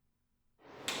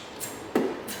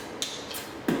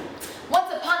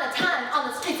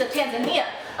Tanzania.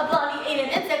 A blondie ate an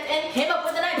insect and came up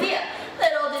with an idea.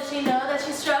 Little did she know that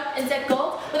she struck insect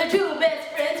gold. With her two best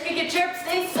friends, cricket chirps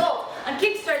they sold. On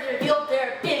Kickstarter they revealed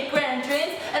their big grand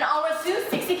dreams, and all were soon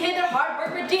 60K their hard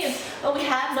work redeemed. But we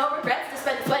have no regrets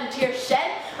despite the sweat and tears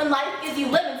shed. When life gives you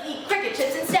lemons, eat cricket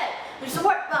chips instead. There's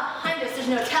support behind us, there's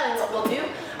no telling what we'll do.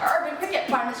 Our urban cricket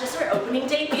farm is just our opening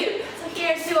debut. So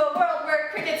here's to a world where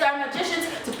crickets are magicians,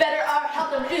 to better our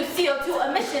health and reduce CO2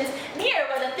 emissions. And here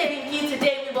where the thank you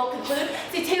today we will conclude.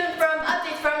 Stay tuned from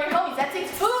updates from your homies at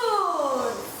 6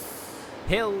 Foods.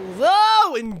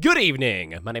 Hello and good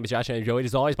evening. My name is Josh and I'm joined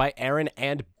as always by Aaron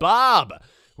and Bob.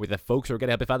 With the folks who are going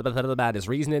to help you find the best of the madness,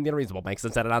 reason and the unreasonable, make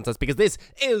sense out of nonsense, because this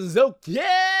is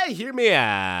okay. Hear me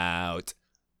out.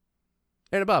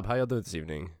 Aaron and Bob, how y'all doing this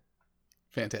evening?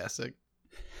 Fantastic.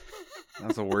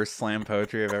 That's the worst slam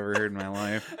poetry I've ever heard in my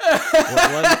life.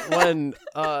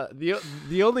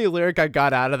 The only lyric I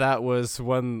got out of that was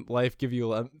when life gives you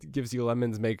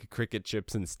lemons, make cricket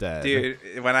chips instead. Dude,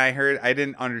 when I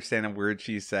didn't understand a word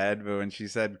she said, but when she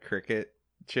said cricket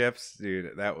chips,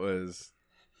 dude, that was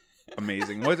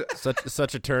amazing. What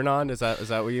such a turn on? Is that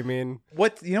what you mean?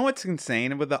 What's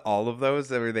insane with all of those,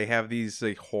 where they have these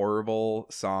like horrible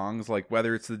songs, like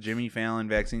whether it's the Jimmy Fallon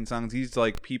vaccine songs, these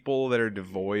like people that are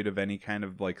devoid of any kind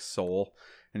of like soul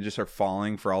and just are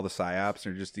falling for all the psyops,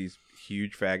 or just these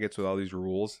huge faggots with all these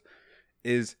rules,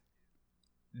 is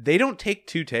they don't take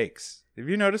two takes. Have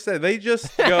you noticed that? They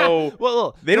just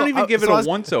go they don't even give it a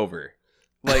once over.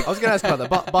 Like, I was gonna ask about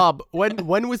that. Bob,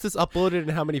 when was this uploaded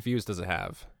and how many views does it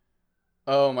have?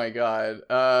 Oh my god.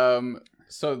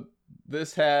 So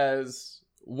this has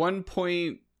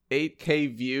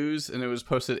 1.8k views and it was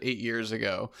posted 8 years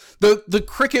ago. The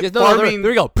cricket farming. There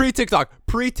we go. Pre-TikTok.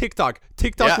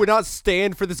 TikTok would not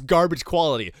stand for this garbage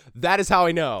quality. That is how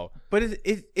I know. But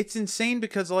it's insane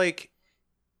because like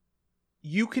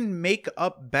you can make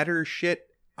up better shit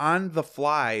on the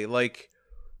fly, like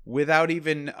without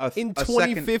even a second thought.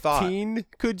 In 2015,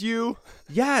 could you?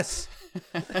 Yes.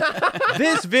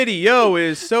 This video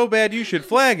is so bad you should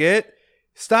flag it.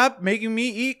 Stop making me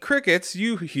eat crickets,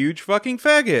 you huge fucking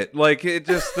faggot. Like, it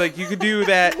just, like, you could do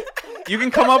that. You can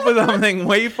come up with something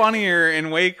way funnier and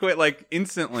way quick, like,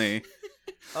 instantly.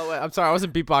 Oh, wait, I'm sorry. I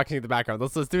wasn't beatboxing in the background.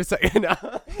 Let's do a second. No.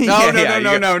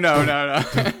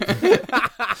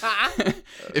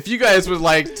 If you guys would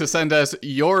like to send us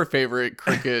your favorite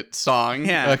cricket song,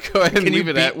 go ahead and leave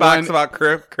it at one. About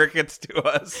crickets to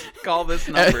us. Call this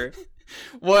number.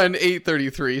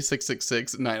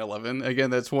 1-833-666-911. Again,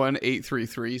 that's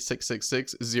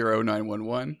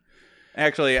 1-833-666-0911.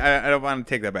 Actually, I don't want to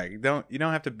take that back. You don't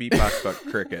have to beatbox about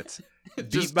crickets.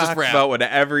 Beatbox about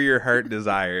whatever your heart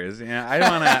desires. You know, I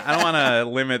don't want to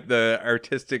limit the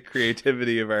artistic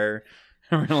creativity of our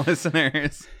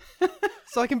listeners.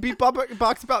 So I can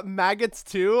beatbox about maggots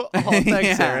too. Oh,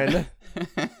 thanks, Aaron.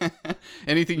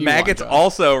 Anything you maggots want,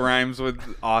 also rhymes with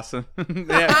awesome.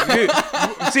 Yeah, dude.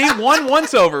 See,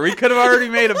 once over. We could have already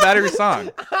made a better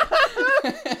song.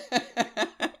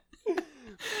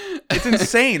 It's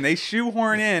insane. They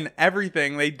shoehorn in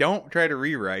everything. They don't try to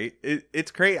rewrite.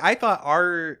 It's great. I thought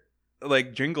our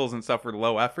like jingles and stuff were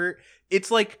low effort. It's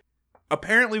like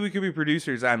apparently we could be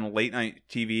producers on late night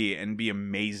TV and be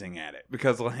amazing at it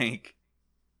because like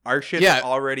our shit's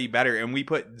already better and we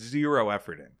put zero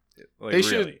effort in. Like,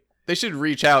 they should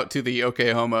reach out to the OK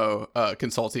Homo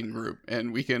consulting group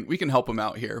and we can help them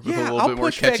out here with a little bit more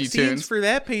catchy tunes for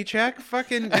that paycheck.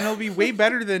 Fucking, and it'll be way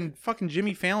better than fucking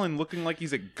Jimmy Fallon looking like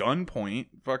he's at gunpoint,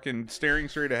 fucking staring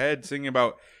straight ahead, singing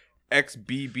about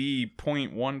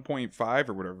XBB.1.5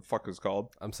 or whatever the fuck it's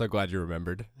called. I'm so glad you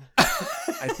remembered.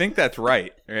 I think that's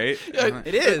right? It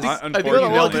is.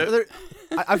 Unfortunately,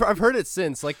 I've heard it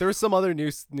since. Like there was some other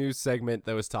news segment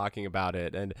that was talking about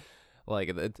it, and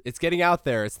like it's getting out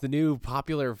there. It's the new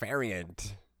popular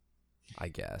variant, I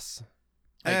guess.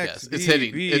 It's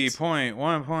hitting.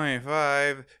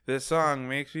 XBB.1.5. This song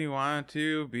makes me want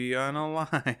to be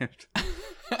unalived.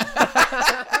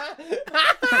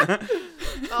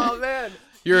 Oh man,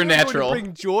 you're a natural.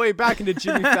 Bring joy back into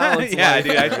Jimmy Fallon's life.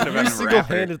 Dude, I should have been a rapper.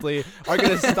 Single-handedly are going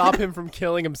to stop him from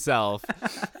killing himself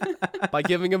by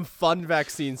giving him fun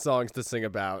vaccine songs to sing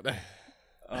about.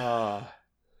 Yeah,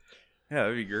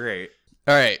 that'd be great.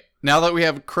 All right, now that we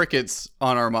have crickets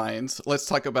on our minds, let's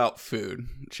talk about food,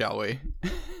 shall we?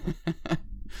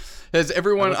 Has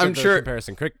everyone? I'm sure.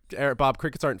 Comparison, Bob,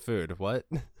 crickets aren't food. What?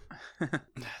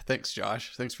 Thanks,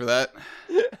 Josh. Thanks for that.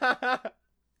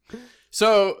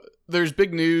 So there's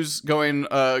big news going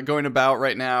about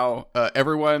right now.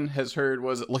 Everyone has heard.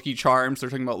 Was it Lucky Charms? They're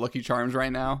talking about Lucky Charms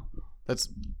right now.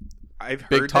 I've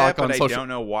big heard talk that, but on I social. don't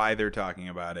know why they're talking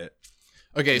about it.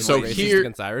 Okay, Is so it racist here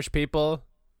against Irish people.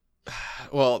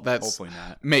 Well, that's Hopefully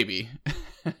not. maybe.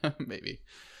 Maybe.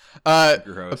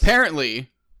 Gross.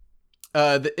 Apparently,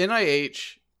 the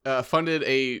NIH funded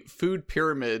a food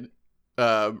pyramid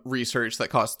research that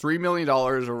cost $3 million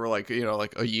over like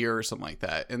a year or something like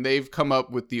that, and they've come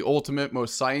up with the ultimate,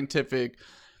 most scientific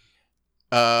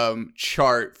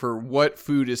chart for what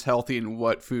food is healthy and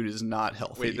what food is not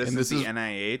healthy. Wait, and this is the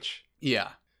NIH? Yeah.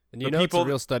 And you The know it's a people-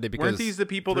 real study because Weren't these the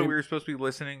people that three- we were supposed to be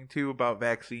listening to about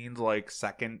vaccines, like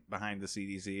second behind the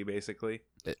CDC, basically?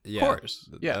 yeah, Of course.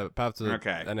 Yeah. about the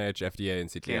Okay. NIH, FDA, and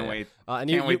CTA. Can't wait. And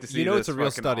Can't wait to see you know this it's a real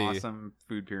fucking study. awesome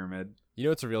food pyramid. You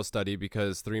know it's a real study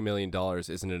because $3 million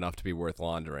isn't enough to be worth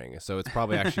laundering. So it's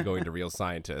probably actually going to real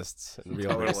scientists and real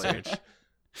Totally. research.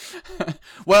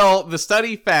 Well, the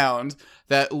study found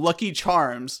that Lucky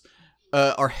Charms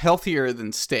are healthier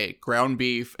than steak, ground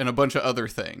beef, and a bunch of other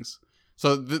things.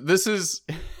 So this is,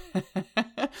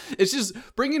 it's just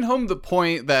bringing home the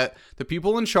point that the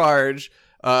people in charge,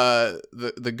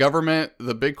 the government,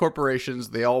 the big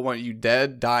corporations, they all want you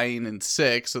dead, dying, and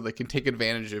sick so they can take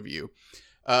advantage of you.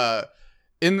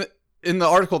 In the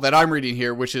article that I'm reading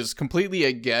here, which is completely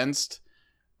against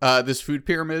this food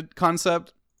pyramid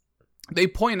concept, they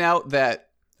point out that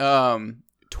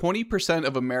 20%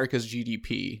 of America's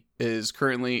GDP is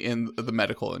currently in the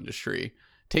medical industry,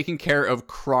 taking care of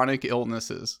chronic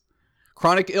illnesses.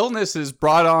 Chronic illnesses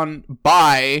brought on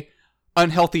by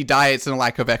unhealthy diets and a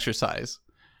lack of exercise,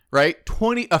 right?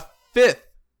 A fifth.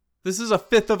 This is a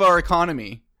fifth of our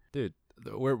economy. Dude,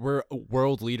 we're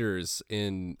world leaders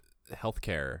in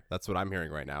healthcare. That's what I'm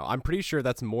hearing right now. I'm pretty sure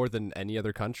that's more than any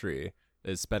other country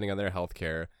is spending on their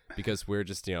healthcare because we're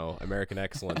just, American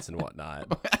excellence and whatnot.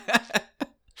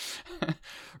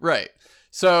 Right.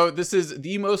 So this is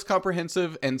the most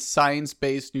comprehensive and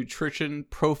science-based nutrition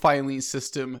profiling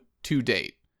system to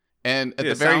date. And at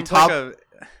the very top,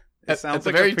 it sounds at the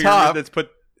like very a pyramid top- that's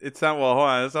put. It sounds well. Hold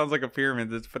on. It sounds like a pyramid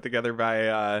that's put together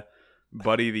by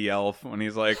Buddy the Elf when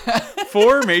he's like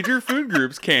 4 major food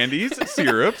groups: candies,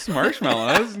 syrups,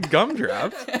 marshmallows,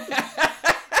 gumdrops.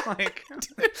 Like,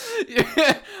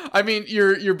 yeah, I mean,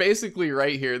 you're basically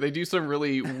right here. They do some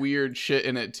really weird shit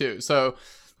in it too. So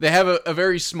they have a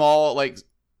very small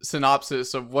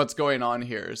synopsis of what's going on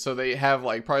here. So they have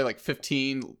probably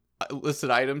 15 listed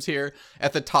items here.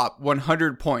 At the top,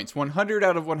 100 points. 100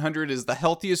 out of 100 is the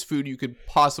healthiest food you could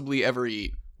possibly ever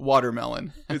eat.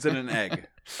 Watermelon. is it an egg?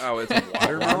 Oh, it's a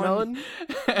watermelon.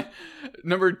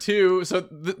 Number 2, so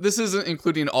this isn't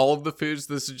including all of the foods.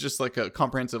 This is just like a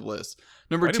comprehensive list.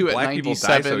 Number Why 2 do at black people die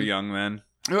 97. so young then?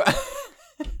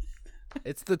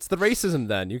 It's the racism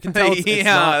then. You can tell it's yeah,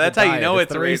 not the that's how you diet, know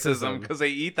it's the racism because they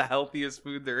eat the healthiest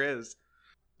food there is.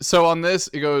 So on this,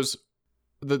 it goes,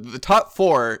 the top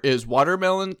 4 is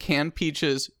watermelon, canned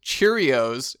peaches,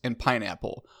 Cheerios, and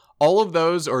pineapple. All of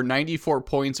those are 94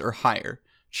 points or higher.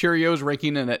 Cheerios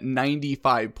ranking in at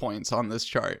 95 points on this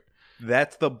chart.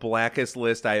 That's the blackest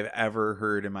list I've ever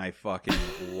heard in my fucking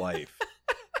life.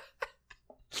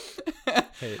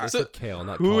 Hey, it's So- a kale,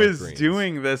 not Who collard is greens.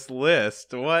 doing this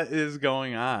list? What is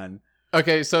going on?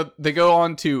 Okay, so they go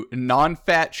on to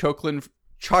non-fat chocolate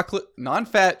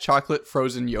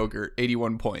frozen yogurt,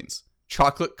 81 points.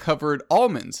 Chocolate covered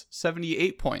almonds,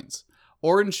 78 points.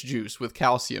 Orange juice with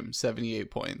calcium, 78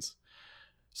 points.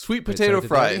 Sweet Wait, potato sorry, did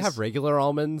they already fries. have regular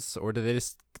almonds, or did they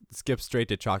just skip straight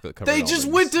to chocolate covered? They just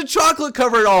went to chocolate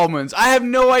covered almonds. I have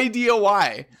no idea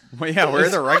why. Well, yeah, where are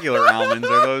the regular almonds?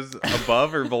 Are those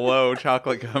above or below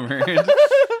chocolate covered?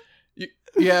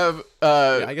 You have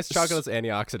I guess chocolate's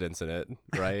antioxidants in it,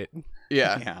 right?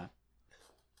 yeah.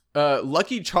 Yeah.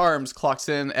 Lucky Charms clocks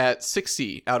in at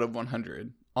 60 out of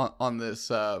 100 on this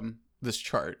this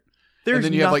chart. There's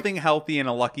then you have, nothing healthy in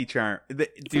a Lucky Charm.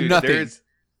 Dude, Nothing.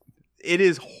 it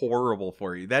is horrible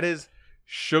for you. That is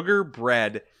sugar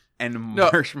bread and No.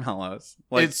 marshmallows.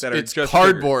 It's that are just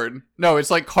cardboard. No, it's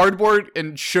like cardboard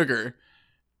and sugar.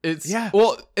 It's Yeah.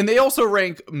 Well, and they also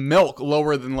rank milk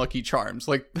lower than Lucky Charms.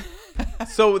 Like sugar.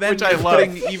 So then Which I you're love.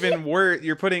 putting even worse.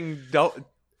 You're putting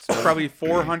probably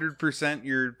 400%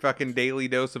 your fucking daily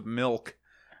dose of milk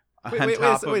on Wait a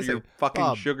top second, of your fucking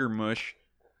Bob. sugar mush.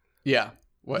 yeah.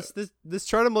 What? This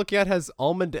chart I'm looking at has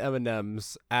almond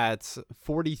M&Ms at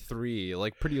 43,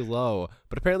 like pretty low.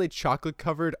 But apparently chocolate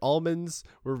covered almonds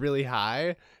were really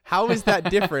high. How is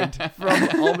that different from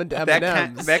almond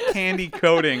M&Ms? That candy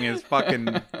coating is fucking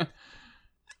a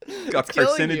killing you.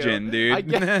 carcinogen, dude.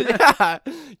 I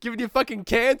yeah, giving you fucking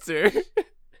cancer.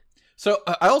 So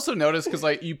I also noticed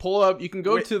because you pull up, you can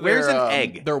go Wait, to where's their an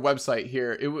egg? their website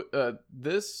here.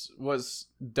 This was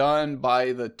done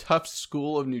by the Tufts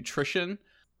School of Nutrition,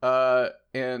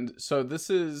 and so this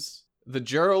is the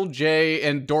Gerald J.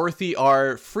 and Dorothy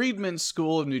R. Friedman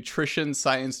School of Nutrition,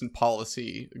 Science, and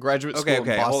Policy, graduate school in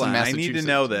Boston, hold on. I Massachusetts. need to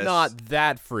know this. Not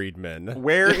that Friedman.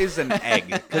 Where is an egg?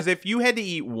 Because if you had to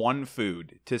eat one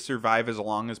food to survive as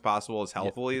long as possible, as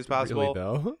healthily as possible, Really,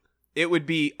 though? it would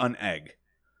be an egg.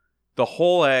 The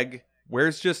whole egg.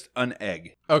 Where's just an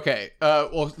egg? Okay,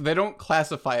 well, they don't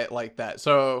classify it like that.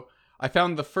 So I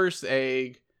found the first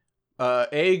egg,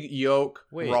 egg yolk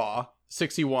Wait. raw,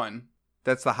 61.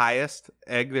 That's the highest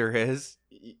egg there is.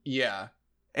 Yeah.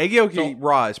 Egg yolk So-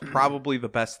 raw is probably the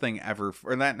best thing ever.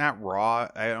 Or that, not raw.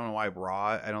 I don't know why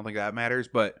raw. I don't think that matters.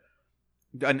 But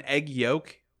an egg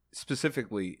yolk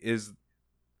specifically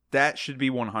that should be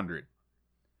 100.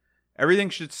 Everything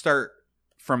should start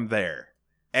from there.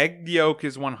 Egg yolk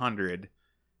is 100,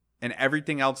 and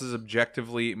everything else is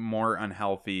objectively more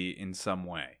unhealthy in some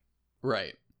way.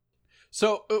 Right.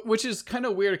 So, which is kind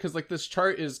of weird because like this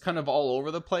chart is kind of all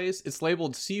over the place. It's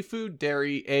labeled seafood,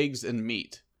 dairy, eggs, and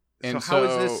meat. And So how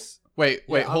is this? Wait,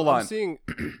 Yeah, hold I'm on. seeing.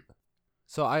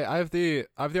 So I have the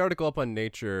article up on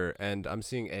Nature, and I'm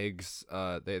seeing eggs.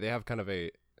 They have kind of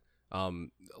a,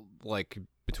 like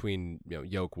between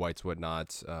yolk, whites,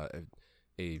 whatnot,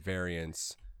 a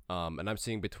variance. And I'm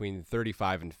seeing between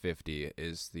 35 and 50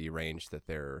 is the range that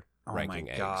they're ranking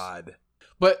eggs. Oh my god.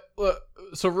 But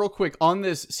so real quick on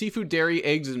this seafood, dairy,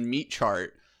 eggs, and meat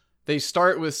chart, they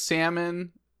start with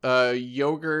salmon,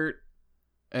 yogurt,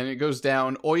 and it goes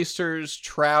down oysters,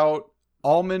 trout,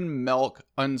 almond milk,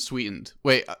 unsweetened.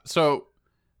 Wait, so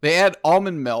they add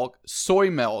almond milk,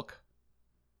 soy milk,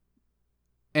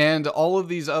 and all of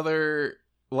these other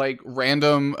like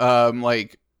random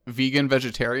like vegan,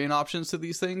 vegetarian options to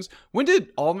these things. When did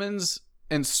almonds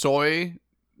and soy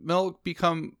milk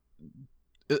become?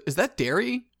 Is that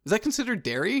dairy? Is that considered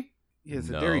dairy? Yeah, it's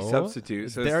a dairy No. substitute,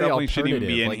 It's so it dairy definitely shouldn't even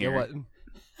be in alternative.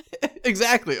 here.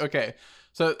 Exactly. Okay.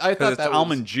 So I Because thought it's that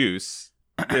almond juice,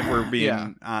 if we're being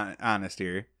Yeah. honest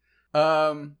here.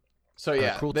 So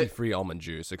yeah, Cruelty-free almond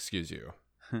juice. Excuse you.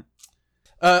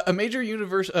 a major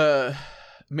university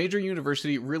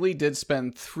really did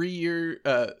spend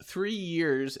 3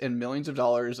 years and millions of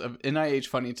dollars of NIH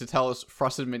funding to tell us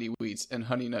Frosted Mini Wheats and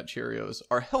Honey Nut Cheerios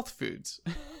are health foods.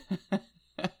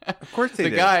 Of course they The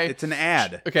did. guy- It's an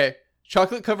ad. Okay,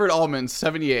 chocolate covered almonds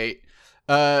 78.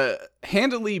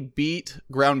 Handily beat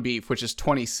ground beef, which is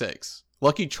 26.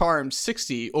 Lucky Charms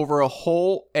 60 over a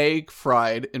whole egg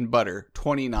fried in butter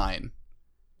 29.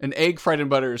 An egg fried in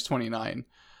butter is 29.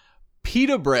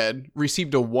 Pita bread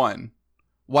received a 1,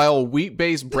 while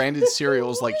wheat-based branded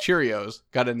cereals like Cheerios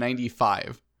got a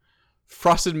 95.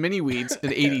 Frosted Mini Wheats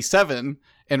an 87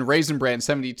 and Raisin Bran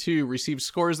 72 received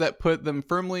scores that put them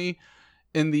firmly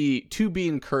in the to be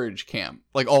encouraged camp,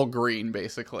 like all green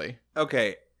basically.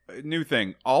 Okay, new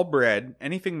thing. All bread,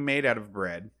 anything made out of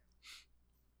bread,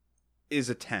 is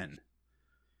a 10.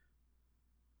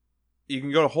 You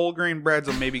can go to whole grain breads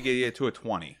and maybe get you to a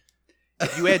 20.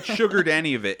 If you add sugar to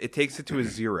any of it, it takes it to a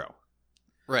 0.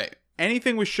 Right.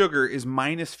 Anything with sugar is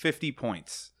minus 50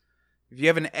 points. If you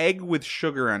have an egg with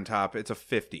sugar on top, it's a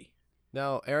 50.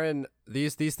 Now, Aaron,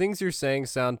 these things you're saying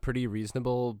sound pretty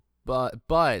reasonable,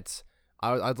 but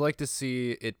I'd like to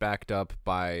see it backed up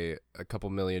by a couple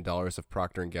 $1 million of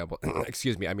Procter and Gamble.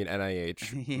 Excuse me, I mean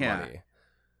NIH Yeah. money.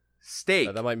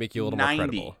 Steak. That might make you a little 90, more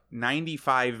credible.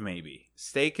 95 maybe.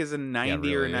 Steak is a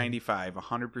 90 or really? 95,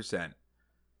 100%.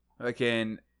 Like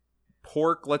in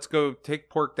pork, let's go take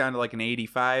pork down to like an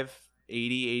 85,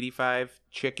 80, 85.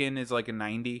 Chicken is like a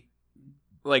 90.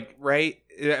 Like, right?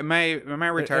 Am I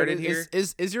retarded here?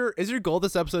 Is your goal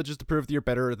this episode just to prove that you're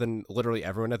better than literally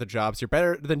everyone at their jobs? You're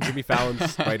better than Jimmy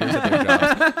Fallon's writers at their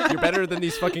jobs. You're better than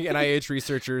these fucking NIH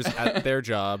researchers at their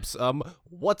jobs.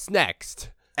 What's next?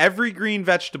 Every green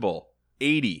vegetable,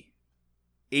 80.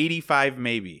 85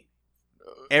 maybe.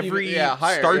 Every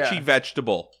higher, starchy yeah.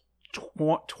 vegetable,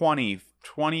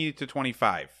 20 to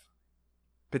 25.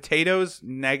 Potatoes,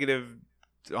 negative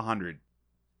 100.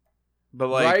 But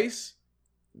like, Rice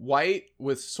white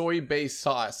with soy based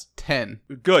sauce 10.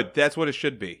 good. That's what it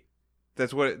should be.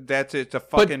 It's a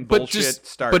fucking bullshit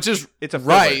start. But just It's a filler.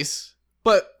 rice.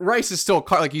 But rice is still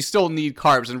like you still need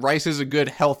carbs, and rice is a good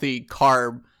healthy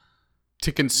carb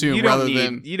to consume you rather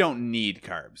don't need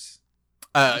carbs.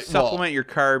 than Supplement your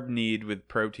carb need with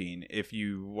protein if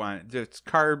you want. Just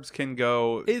carbs can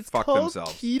go fuck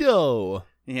themselves. keto.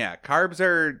 Yeah, carbs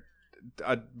are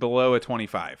below a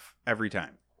 25 every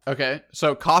time. Okay,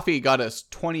 so coffee got us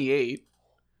 28.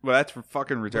 Well, that's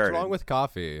fucking retarded. What's wrong with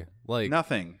coffee? Like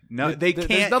nothing? No, they there's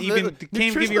can't nothing- even they can't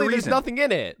give you a nutritionally, There's reason. nothing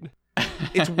in it.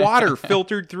 It's water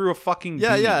filtered through a fucking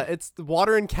Yeah, bean. yeah. It's the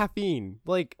water and caffeine.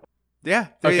 Like, Yeah,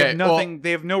 they Okay, have nothing. They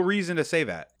have no reason to say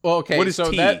that. Well, okay, What is so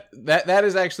tea? that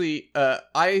is actually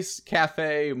ice,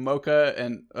 cafe, mocha,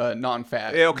 and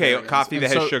non-fat. Okay, variants. coffee And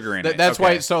that has sugar in it. That's why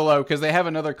Okay. it's so low, because they have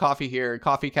another coffee here,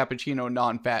 coffee cappuccino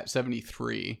non-fat,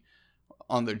 73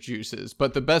 on their juices.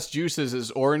 But the best juices is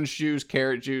orange juice,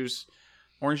 carrot juice.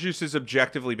 Orange juice is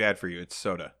objectively bad for you. It's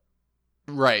soda.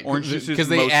 Right, Orange juice is because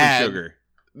mostly they add sugar.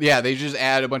 Yeah, they just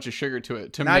add a bunch of sugar to it.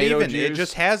 Not Tomato even. juice. It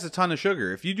just has a ton of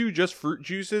sugar. If you do just fruit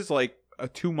juices, like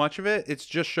too much of it, it's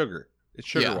just sugar. It's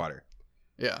sugar Yeah. water.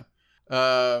 Yeah.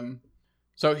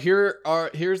 So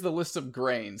here's the list of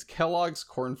grains. Kellogg's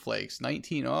Corn Flakes,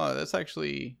 19. Oh, that's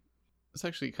actually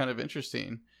kind of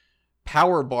interesting.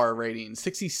 Power Bar rating,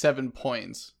 67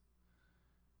 points.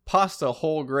 Pasta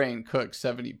whole grain cooked,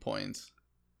 70 points.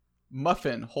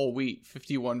 Muffin whole wheat,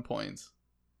 51 points.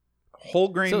 Whole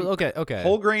grain. So okay.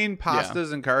 Whole grain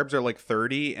pastas and carbs are like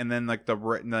 30, and then like the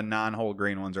non-whole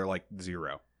grain ones are like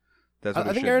 0. That's what I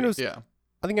it think should Aaron be. was. Yeah.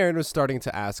 I think Aaron was starting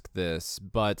to ask this,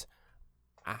 but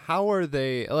how are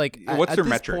they like? What's at their this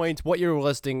metric? point, what you're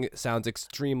listing sounds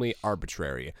extremely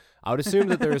arbitrary. I would assume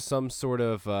that there is some sort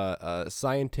of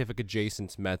scientific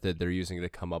adjacent method they're using to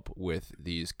come up with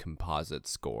these composite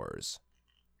scores.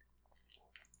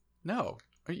 No.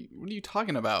 What are you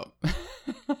talking about?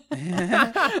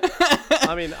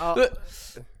 I mean,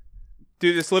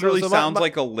 Dude, this literally so sounds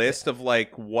like a list of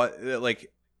like what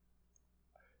like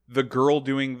the girl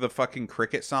doing the fucking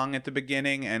cricket song at the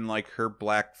beginning and like her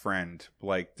black friend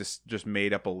like this just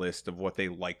made up a list of what they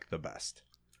like the best.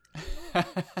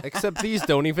 except these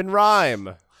don't even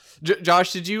rhyme.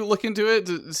 Josh, did you look into it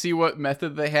to see what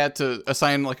method they had to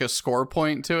assign like a score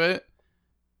point to it?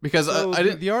 Because So I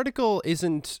didn't. the article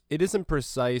isn't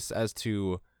precise as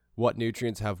to what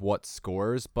nutrients have what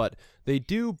scores, but they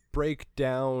do break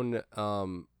down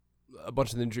a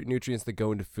bunch of the nutrients that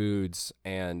go into foods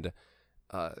and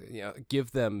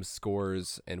give them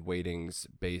scores and weightings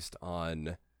based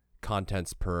on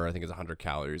contents per, I think it's 100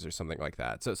 calories or something like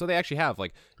that. So they actually have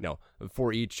like,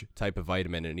 for each type of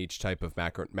vitamin and each type of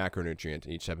macronutrient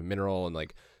and each type of mineral and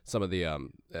like some of the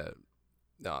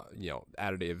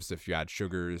additives if you add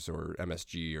sugars or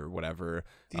MSG or whatever.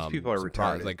 These people are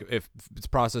retarded. Like if it's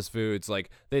processed foods, like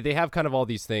they have kind of all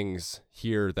these things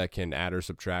here that can add or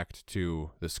subtract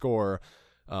to the score.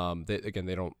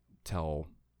 They don't tell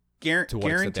to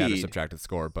what extent they add or Guaranteed. subtract the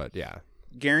score, but yeah.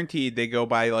 Guaranteed they go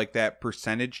by like that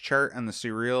percentage chart on the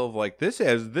cereal of like this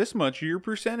has this much of your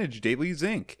percentage daily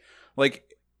zinc.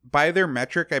 Like by their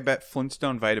metric, I bet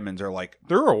Flintstone vitamins are like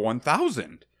they're a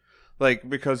 1,000. Like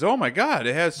because oh my god,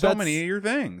 it has so many of your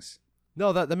things.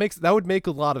 No, that would make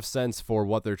a lot of sense for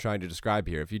what they're trying to describe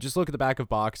here. If you just look at the back of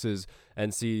boxes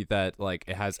and see that like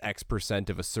it has X%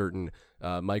 of a certain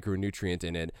micronutrient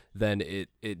in it, then it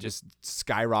just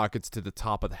skyrockets to the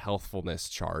top of the healthfulness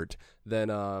chart. Then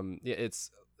that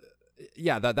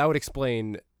would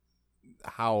explain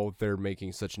how they're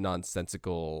making such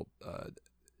nonsensical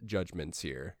judgments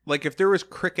here. Like if there was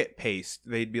cricket paste,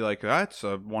 they'd be like that's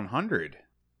a 100.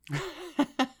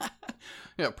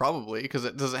 Yeah, probably because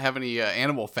it doesn't have any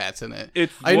animal fats in it.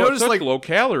 It's I noticed such like low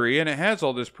calorie and it has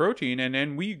all this protein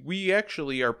and we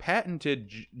actually our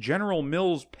patented General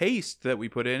Mills paste that we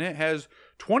put in it has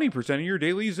 20% of your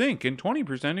daily zinc and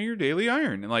 20% of your daily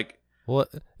iron and like Well,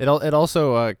 it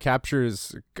also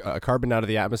captures carbon out of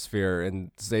the atmosphere and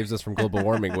saves us from global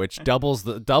warming, which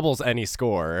doubles any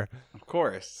score. of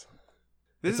course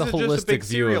this It's a is just a holistic big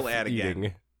view cereal of ad again.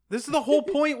 eating. This is the whole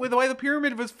point with why the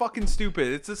pyramid was fucking stupid.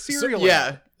 It's a cereal ad.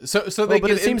 yeah. So Well, they but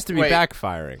get it seems to be wait.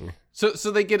 backfiring. So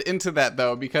they get into that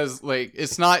though because like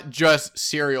it's not just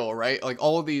cereal, right? Like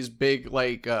all of these big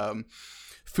like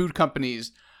food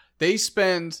companies, they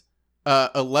spend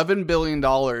 $11 billion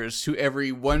to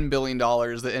every $1 billion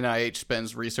that NIH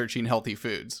spends researching healthy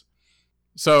foods.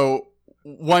 So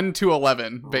 1 to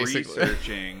 11 basically.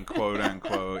 Researching, quote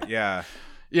unquote. Yeah.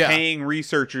 Yeah. Paying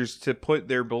researchers to put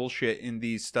their bullshit in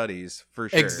these studies for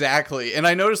sure. Exactly. And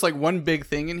I noticed like one big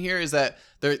thing in here is that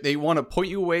they want to point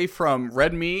you away from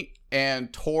red meat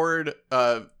and toward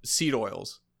seed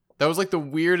oils. That was like the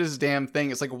weirdest damn thing.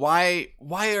 It's like why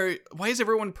is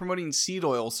everyone promoting seed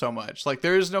oil so much? Like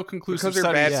there is no conclusive Because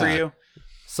they're bad studies. for Yeah. you.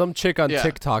 Some chick on Yeah.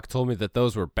 TikTok told me that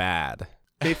those were bad.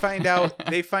 They find out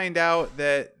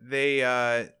that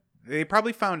they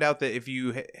probably found out that if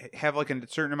you have like a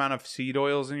certain amount of seed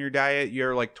oils in your diet,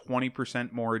 you're like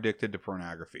 20% more addicted to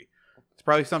pornography. It's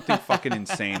probably something fucking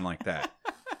insane like that.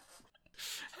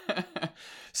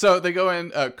 So they go in,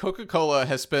 Coca-Cola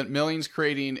has spent millions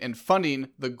creating and funding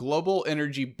the Global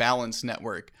Energy Balance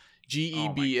Network,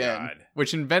 GEBN, God.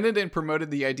 which invented and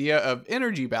promoted the idea of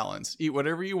energy balance. Eat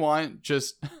whatever you want,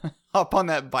 just hop on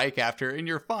that bike after, and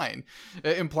you're fine.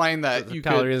 Implying that you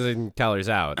calories in, calories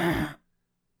out.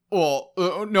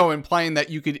 Implying that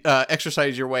you could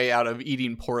exercise your way out of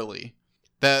eating poorly.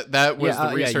 That was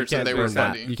the research that they were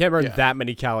funding. You can't burn that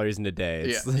many calories in a day.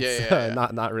 It's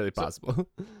not really possible.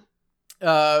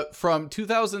 From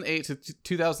 2008 to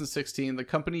 2016, the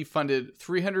company funded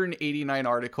 389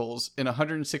 articles in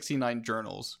 169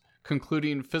 journals,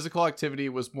 concluding physical activity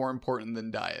was more important than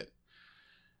diet.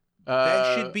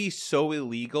 That should be so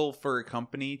illegal for a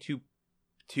company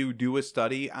to do a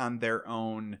study on their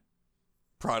own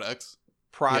product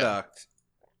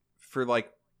for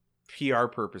like PR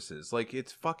purposes. Like,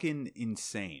 it's fucking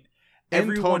insane. In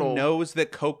Everyone total, knows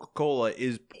that Coca-Cola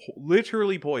is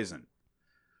literally poison.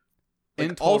 In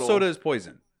Like, all total, soda is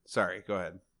poison. Sorry, go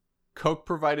ahead. Coke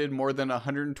provided more than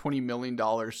 $120 million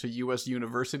to U.S.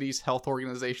 universities, health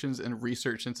organizations, and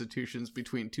research institutions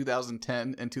between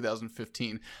 2010 and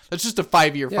 2015. That's just a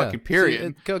 5-year fucking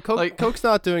period. See, Coke's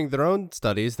not doing their own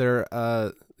studies. They're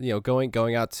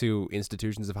going out to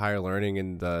institutions of higher learning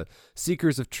and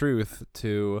seekers of truth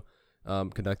to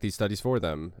conduct these studies for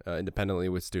them independently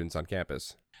with students on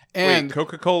campus. And wait,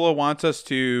 Coca-Cola wants us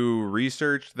to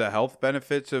research the health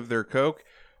benefits of their Coke?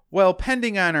 Well,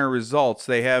 pending on our results,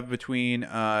 they have between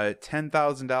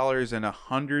 $10,000 and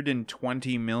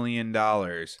 $120 million.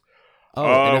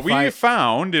 We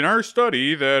found in our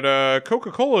study that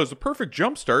Coca-Cola is the perfect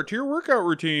jumpstart to your workout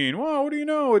routine. Wow, what do you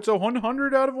know? It's a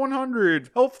 100 out of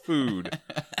 100 health food.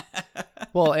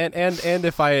 Well, and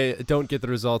if I don't get the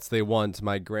results they want,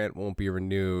 my grant won't be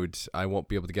renewed. I won't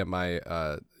be able to get my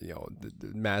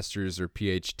master's or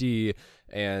PhD,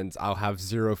 and I'll have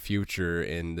zero future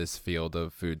in this field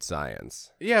of food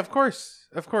science. Yeah, of course.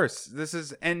 This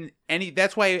is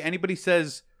that's why anybody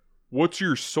says, "What's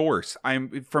your source?"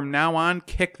 I'm from now on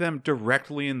kick them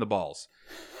directly in the balls.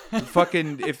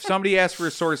 Fucking if somebody asks for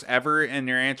a source ever and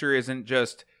their answer isn't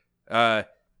just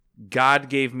God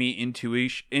gave me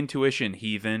intuition,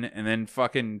 heathen, and then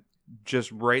fucking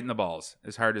just right in the balls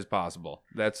as hard as possible.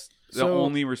 That's the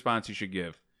only response you should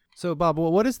give. So, Bob,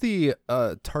 what is the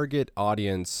target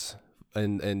audience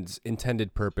and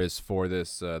intended purpose for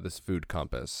this food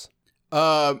compass?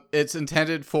 It's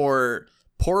intended for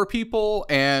poor people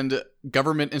and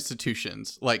government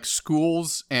institutions like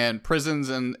schools and prisons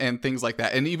and things like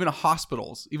that, and even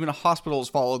hospitals. Even hospitals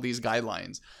follow these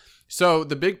guidelines. So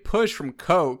the big push from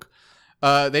Coke,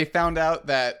 they found out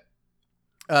that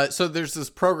so there's this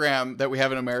program that we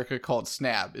have in America called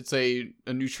SNAP. It's a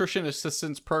nutrition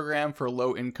assistance program for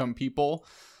low-income people.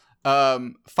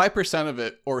 5% of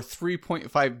it, or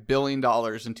 $3.5 billion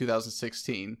in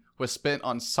 2016, was spent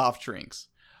on soft drinks.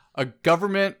 A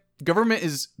government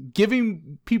is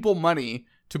giving people money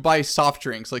to buy soft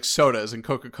drinks like sodas and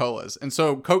Coca-Colas. And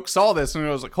so Coke saw this and it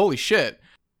was like, holy shit,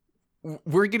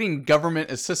 we're getting government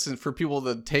assistance for people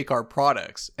to take our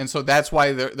products. And so that's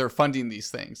why they're funding these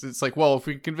things. It's like, well, if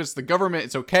we convince the government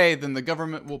it's okay, then the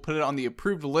government will put it on the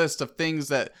approved list of things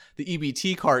that the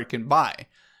EBT card can buy.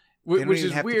 They don't Which even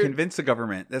is have weird. to convince the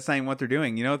government. That's not even what they're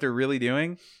doing. You know what they're really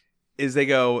doing? Is they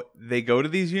go to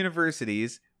these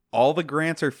universities, all the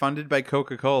grants are funded by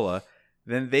Coca-Cola,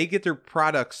 then they get their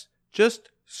products just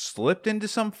slipped into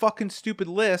some fucking stupid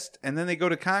list, and then they go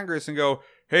to Congress and go,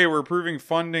 hey, we're approving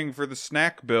funding for the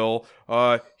snack bill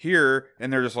here,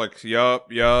 and they're just like,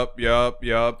 yup.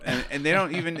 And they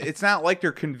don't even, it's not like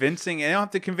they're convincing, they don't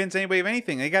have to convince anybody of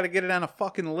anything. They got to get it on a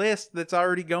fucking list that's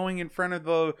already going in front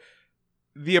of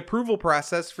the approval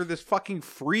process for this fucking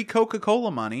free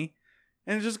Coca-Cola money,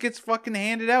 and it just gets fucking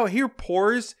handed out. Here,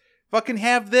 pores, fucking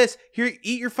have this. Here,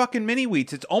 eat your fucking mini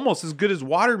wheats. It's almost as good as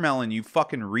watermelon, you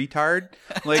fucking retard.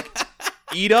 Like,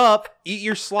 eat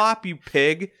your slop, you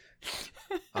pig.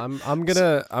 I'm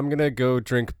gonna go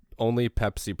drink only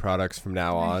Pepsi products from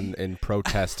now on in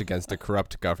protest against a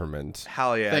corrupt government.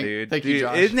 Hell yeah, dude. Thank you,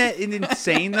 Josh. Isn't that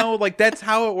insane though? Like, that's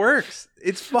how it works.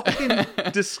 It's fucking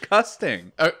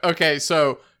disgusting. Okay,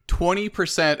 so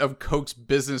 20% of Coke's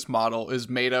business model is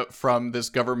made up from this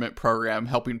government program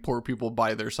helping poor people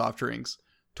buy their soft drinks.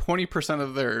 20%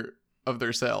 of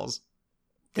their sales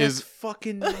That's is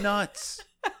fucking nuts.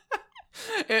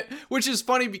 which is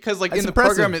funny because like That's in the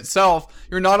impressive. program itself,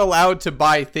 you're not allowed to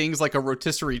buy things like a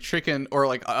rotisserie chicken or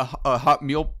like a hot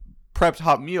meal, prepped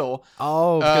hot meal.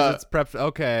 Oh, because it's prepped.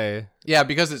 Okay. Yeah,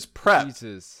 because it's prepped.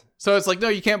 Jesus. So it's like, no,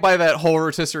 you can't buy that whole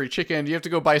rotisserie chicken. You have to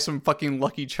go buy some fucking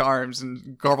Lucky Charms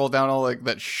and garble down all like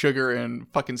that sugar and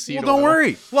fucking seed Well, don't oil.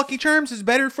 worry. Lucky Charms is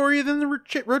better for you than the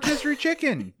rotisserie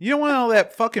chicken. You don't want all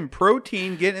that fucking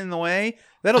protein getting in the way.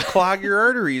 That'll clog your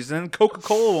arteries. Then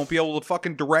Coca-Cola won't be able to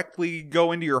fucking directly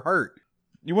go into your heart.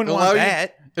 You wouldn't want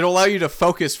that. It'll allow you to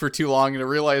focus for too long and to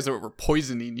realize that we're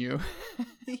poisoning you.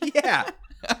 Yeah.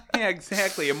 Yeah,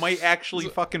 exactly. It might actually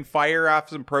fucking fire off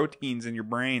some proteins in your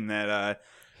brain that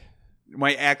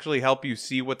might actually help you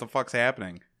see what the fuck's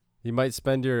happening. You might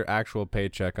spend your actual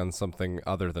paycheck on something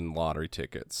other than lottery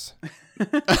tickets.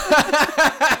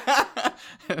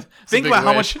 Think about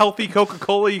how much healthy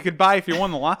Coca-Cola you could buy if you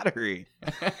won the lottery.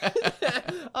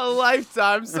 A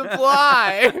lifetime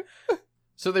supply.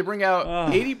 So they bring out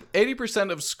Ugh.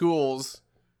 80% of schools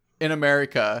in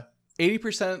America,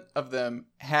 80% of them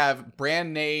have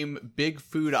brand name big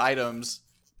food items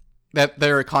that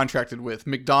they're contracted with.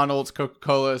 McDonald's,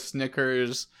 Coca-Cola,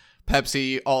 Snickers,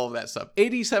 Pepsi, all of that stuff.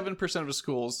 87% of the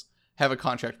schools have a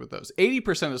contract with those.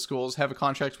 80% of schools have a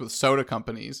contract with soda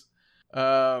companies.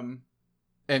 And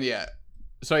yeah.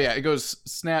 So yeah, it goes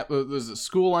there's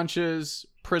school lunches,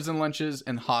 prison lunches,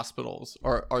 and hospitals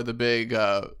are the big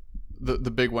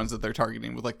the big ones that they're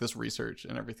targeting with like this research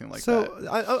and everything like that.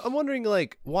 So I'm wondering,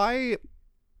 like, why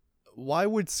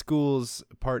would schools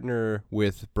partner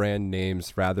with brand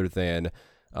names rather than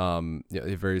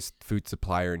various food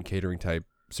supplier and catering type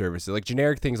services, like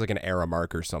generic things like an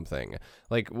Aramark or something?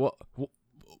 Like,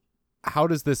 how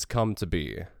does this come to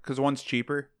be? Because one's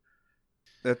cheaper.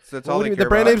 That's Well, all what do they you mean? care The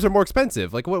brand about. names are more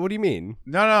expensive. Like, what do you mean?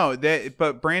 No.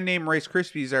 But brand name Rice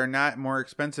Krispies are not more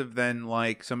expensive than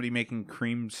like somebody making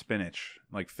cream spinach,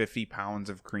 like 50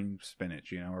 pounds of cream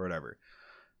spinach, or whatever.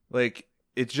 Like,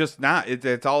 it's just not.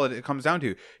 It's all it comes down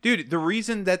to, dude. The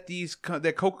reason that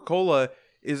that Coca-Cola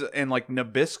is and like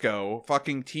Nabisco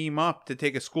fucking team up to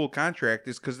take a school contract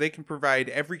is because they can provide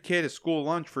every kid a school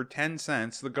lunch for 10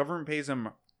 cents. The government pays them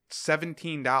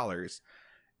 $17,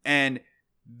 and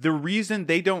the reason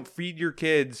they don't feed your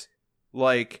kids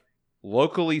like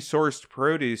locally sourced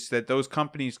produce that those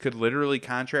companies could literally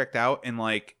contract out and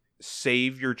like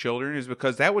save your children is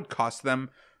because that would cost them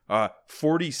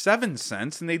 47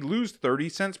 cents and they'd lose 30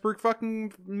 cents per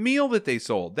fucking meal that they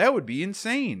sold. That would be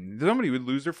insane. Somebody would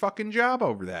lose their fucking job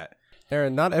over that.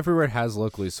 Aaron, not everywhere has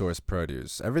locally sourced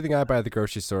produce. Everything I buy at the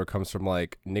grocery store comes from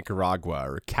like Nicaragua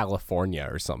or California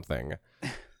or something. A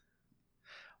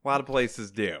lot of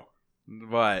places do.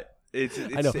 But it's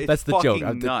I know, it's that's the joke.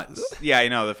 fucking nuts. Yeah, I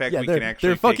know. The fact Yeah, we they're- can actually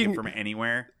they're take fucking- it from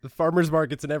anywhere. The farmers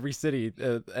markets in every city,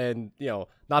 and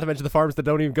not to mention the farms that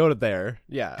don't even go to there.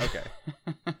 Yeah, okay.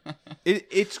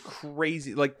 It's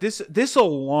crazy. Like this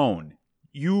alone,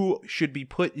 you should be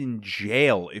put in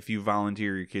jail if you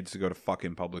volunteer your kids to go to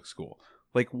fucking public school.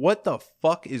 Like, what the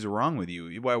fuck is wrong with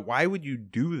you? Why would you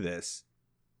do this,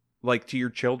 like, to your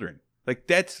children? Like,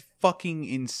 that's fucking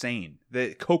insane.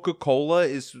 That Coca-Cola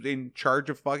is in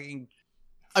charge of fucking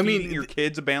feeding your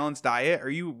kids a balanced diet. Are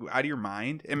you out of your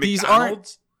mind? And These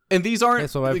McDonald's? these aren't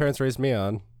That's what my like, parents raised me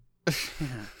on.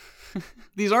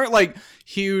 these aren't like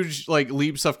huge like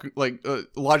leaps of like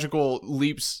logical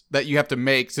leaps that you have to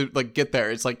make to like get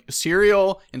there. It's like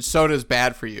cereal and soda is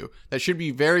bad for you. That should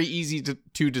be very easy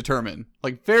to determine.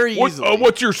 Like very easily.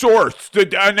 What's your source?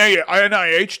 Did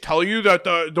NIH tell you that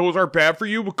those are bad for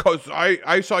you? Because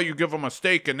I saw you give them a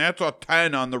steak, and that's a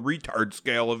 10 on the retard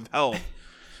scale of health.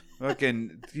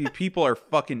 Fucking people are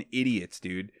fucking idiots,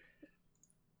 dude.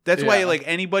 That's why, Yeah. like,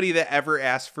 anybody that ever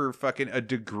asks for fucking a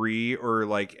degree or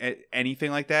like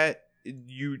anything like that,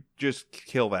 you just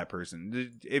kill that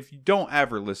person. If you don't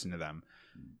ever listen to them,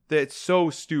 that's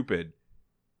so stupid.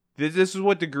 This is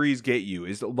what degrees get you: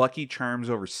 is Lucky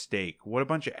Charms over steak. What a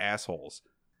bunch of assholes.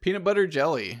 Peanut butter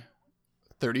jelly.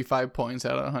 35 points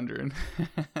out of 100.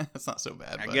 That's not so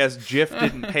bad. I but- guess Jif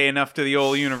didn't pay enough to the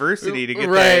old university to get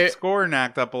Right. that score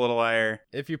knocked up a little higher.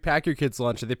 If you pack your kids'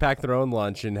 lunch, if they pack their own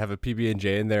lunch and have a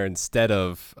PB&J in there instead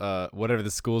of whatever the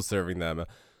school's serving them,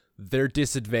 they're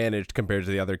disadvantaged compared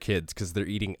to the other kids because they're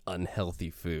eating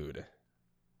unhealthy food.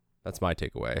 That's my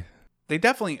takeaway. They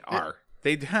definitely are.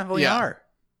 They definitely Yeah. are.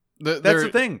 They're- That's the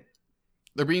thing.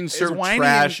 They're being served whining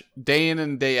trash day in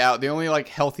and day out. The only like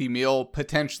healthy meal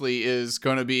potentially is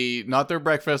going to be not their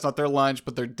breakfast, not their lunch,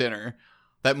 but their dinner.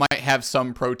 That might have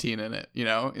some protein in it.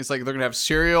 It's like they're gonna have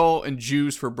cereal and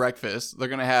juice for breakfast. They're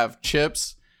gonna have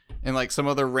chips and like some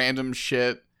other random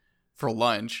shit for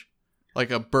lunch,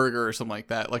 like a burger or something like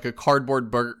that, like a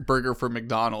cardboard burger for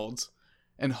McDonald's.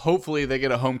 And hopefully they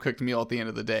get a home cooked meal at the end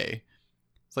of the day.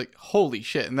 It's like holy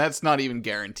shit, and that's not even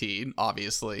guaranteed,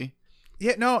 obviously.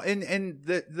 Yeah, no, and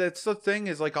that's the thing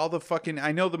is like all the fucking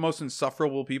I know the most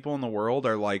insufferable people in the world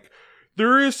are like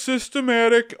there is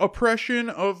systematic oppression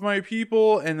of my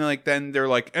people, and like then they're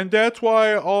like, and that's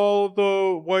why all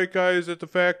the white guys at the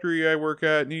factory I work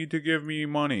at need to give me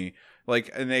money. Like,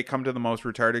 and they come to the most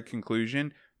retarded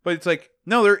conclusion. But it's like,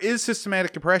 no, there is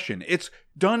systematic oppression. It's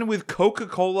done with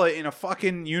Coca-Cola in a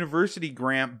fucking university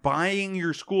grant buying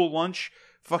your school lunch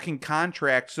fucking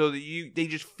contract so that they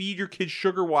just feed your kids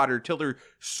sugar water till they're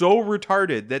so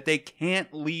retarded that they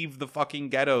can't leave the fucking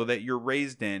ghetto that you're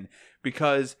raised in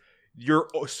because you're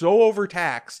so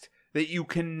overtaxed that you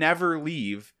can never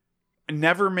leave,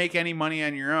 never make any money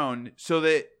on your own, so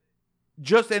that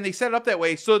and they set it up that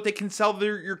way so that they can sell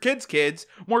your kids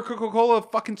more Coca-Cola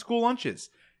fucking school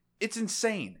lunches. It's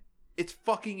insane. It's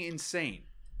fucking insane.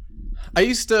 I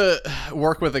used to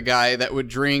work with a guy that would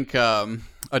drink a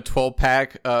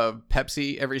 12-pack of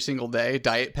Pepsi every single day,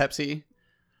 Diet Pepsi.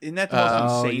 Isn't that the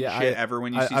most insane yeah, shit ever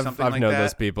when you see something I've like known that?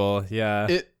 those people,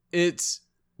 yeah. It's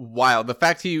wild. The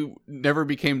fact he never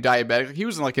became diabetic, he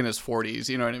was like in his 40s,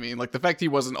 you know what I mean? Like the fact he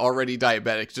wasn't already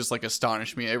diabetic just like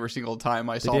astonished me every single time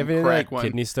I saw Did he him have any crack like, one.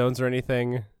 kidney stones or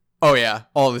anything? Oh yeah,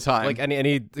 all the time. Like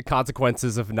any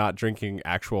consequences of not drinking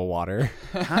actual water?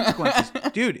 Consequences.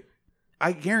 Dude,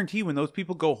 I guarantee when those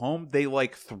people go home, they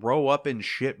like throw up and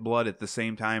shit blood at the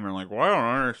same time and like, well, I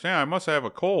don't understand. I must have a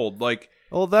cold. Like,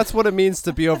 Well, that's what it means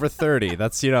to be over 30.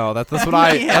 That's that's what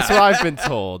that's what I've been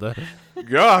told.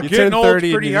 yeah, You getting turn old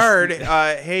 30 pretty and you hard.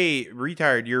 Hey,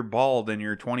 retard, you're bald and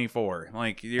you're 24.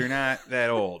 Like, you're not that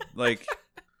old. Like,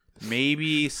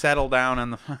 maybe settle down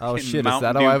on the fucking Oh shit, is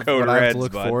Mountain that Dew what I have Code to Reds,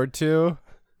 look bud. forward to?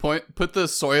 Put the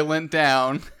Soylent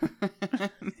down.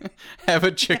 Have a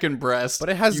chicken breast. But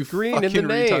it has you green in the fucking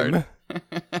name.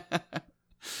 retard.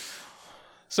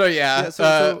 So yeah,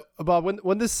 So Bob,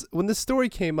 when this story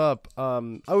came up,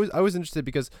 I was interested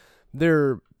because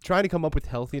they're trying to come up with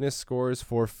healthiness scores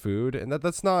for food, and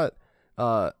that's not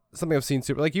something I've seen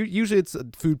super. Like usually it's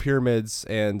food pyramids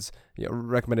and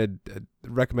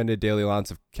recommended daily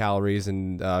amounts of calories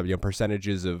and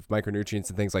percentages of micronutrients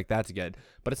and things like that to get,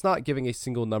 but it's not giving a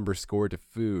single number score to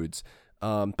foods.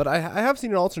 But I have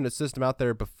seen an alternate system out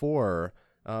there before.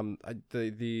 Oh crap,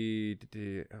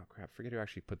 I forget who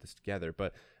actually put this together,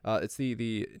 but it's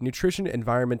the Nutrition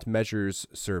Environment Measures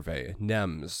Survey,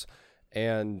 NEMS,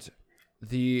 and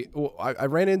I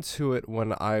ran into it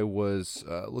when I was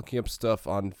looking up stuff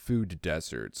on food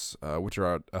deserts, which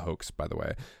are a hoax, by the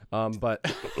way. But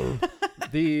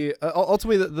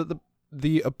ultimately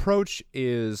the approach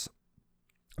is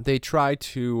they try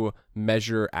to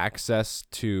measure access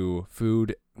to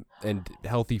food and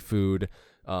healthy food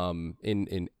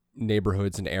in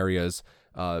neighborhoods and areas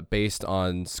based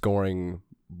on scoring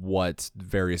what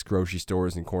various grocery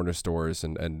stores and corner stores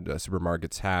and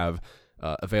supermarkets have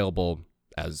available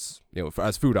as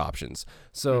as food options.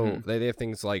 So they have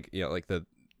things like like the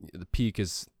peak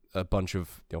is a bunch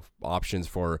of options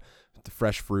for the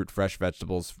fresh fruit, fresh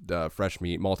vegetables, fresh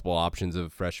meat, multiple options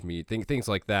of fresh meat, things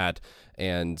like that.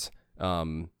 And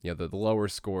the lower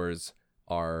scores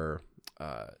are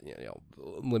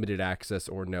limited access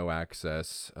or no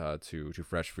access to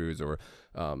fresh foods, or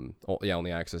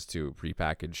only access to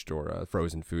prepackaged or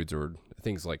frozen foods or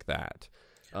things like that.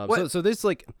 So this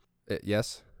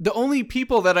yes. The only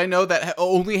people that I know that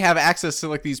only have access to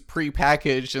like these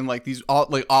prepackaged and like these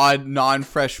odd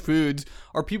non-fresh foods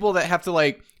are people that have to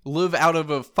like live out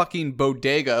of a fucking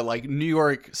bodega, like New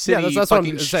York City, that's fucking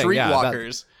what I'm saying.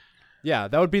 streetwalkers. Yeah,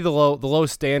 that would be the low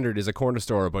standard is a corner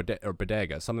store or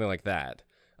bodega, something like that.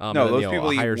 No, and those then,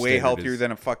 people a higher eat way standard healthier is-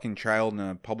 than a fucking child in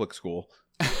a public school.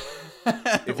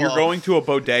 If you're going to a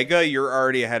bodega, you're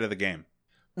already ahead of the game.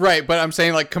 Right, but I'm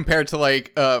saying like compared to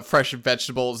like fresh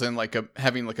vegetables and like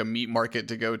having like a meat market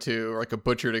to go to or like a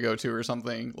butcher to go to or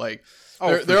something, like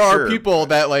there are people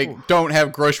that like don't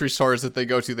have grocery stores that they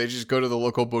go to. They just go to the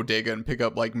local bodega and pick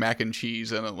up like mac and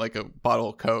cheese and like a bottle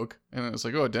of Coke, and it's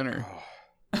like, oh, dinner.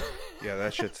 Yeah,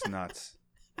 that shit's nuts.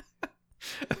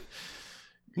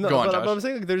 No, Go on, but Josh. I'm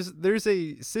saying like, there's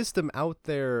a system out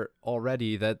there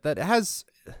already that has.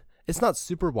 It's not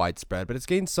super widespread, but it's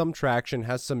gained some traction,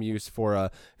 has some use for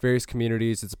various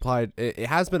communities. It's applied. It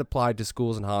has been applied to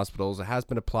schools and hospitals. It has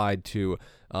been applied to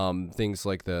things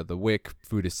like the WIC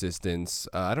food assistance.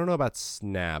 I don't know about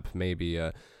SNAP, maybe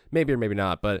or maybe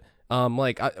not. But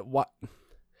why?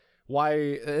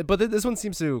 But this one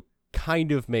seems to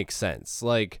kind of make sense.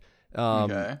 Like,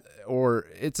 Okay. or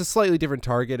it's a slightly different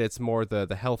target. It's more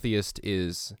the healthiest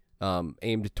is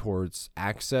aimed towards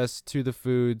access to the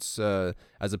foods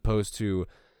as opposed to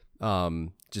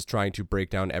just trying to break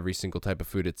down every single type of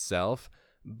food itself.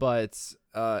 But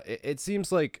it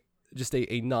seems like just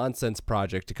a nonsense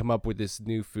project to come up with this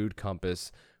new food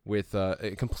compass with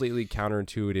a completely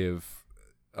counterintuitive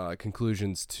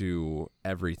conclusions to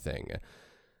everything.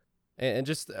 And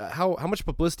just how much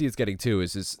publicity it's getting too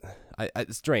is just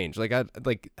strange.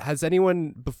 Like has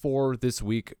anyone before this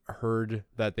week heard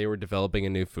that they were developing a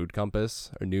new food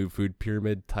compass, a new food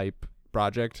pyramid type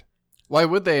project? Why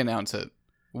would they announce it?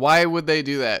 Why would they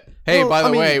do that? Hey, Well, by the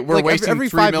I mean, way, we're like, wasting every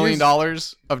 $3 5 million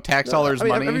years- of tax dollars'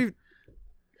 money.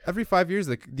 Every 5 years,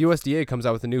 the USDA comes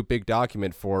out with a new big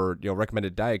document for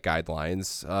recommended diet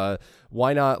guidelines.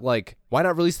 Why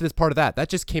not release it as part of that? That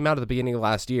just came out at the beginning of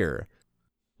last year.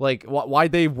 Like,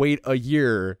 why'd they wait a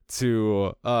year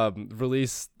to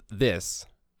release this?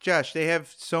 Josh, they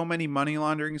have so many money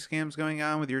laundering scams going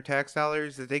on with your tax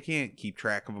dollars that they can't keep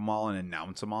track of them all and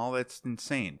announce them all. That's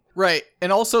insane. Right.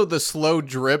 And also the slow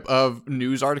drip of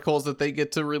news articles that they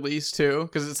get to release too.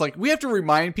 Because it's like, we have to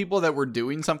remind people that we're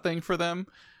doing something for them,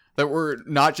 that we're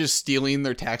not just stealing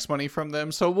their tax money from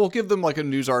them. So we'll give them like a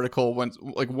news article one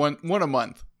a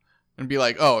month and be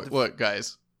like, oh, look,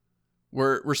 guys,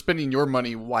 we're spending your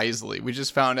money wisely. We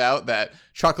just found out that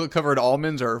chocolate covered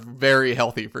almonds are very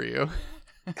healthy for you.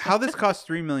 How this costs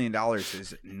 $3 million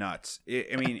is nuts.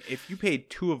 I mean, if you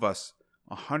paid two of us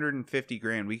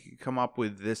 $150,000, we could come up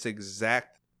with this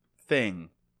exact thing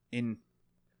in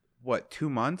what, 2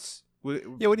 months?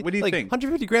 Yeah, what do you think?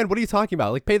 $150,000. What are you talking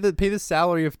about? Like, pay the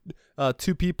salary of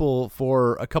two people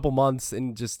for a couple months,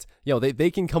 and just they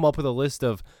can come up with a list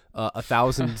of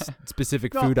 1,000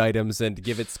 specific food items and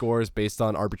give it scores based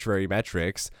on arbitrary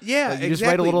metrics. Yeah, you just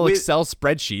write a little Excel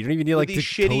spreadsheet. You don't even need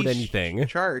to code anything.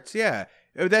 Charts, yeah.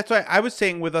 That's why I was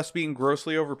saying with us being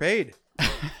grossly overpaid,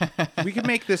 we could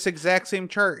make this exact same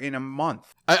chart in a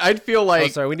month. I'd feel like... Oh,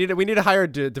 sorry. We need to hire a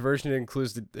diversion and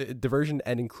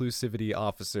inclusivity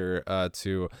officer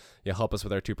to help us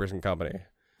with our 2-person company.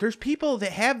 There's people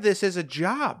that have this as a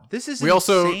job. This is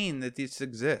insane that this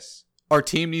exists. Our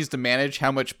team needs to manage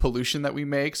how much pollution that we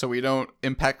make so we don't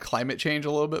impact climate change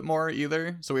a little bit more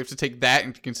either. So we have to take that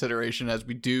into consideration as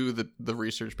we do the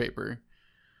research paper.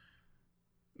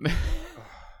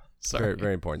 Sorry. Very,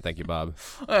 very important. Thank you, Bob.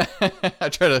 I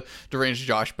try to derange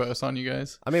Josh posts on you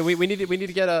guys. I mean, we need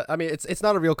to get a. I mean, it's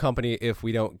not a real company if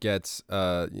we don't get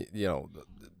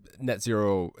net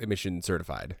zero emission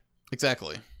certified.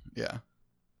 Exactly. Yeah.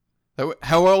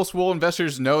 How else will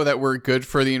investors know that we're good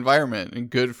for the environment and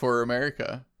good for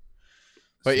America?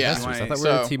 But yeah, I thought we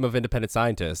were a team of independent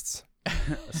scientists. A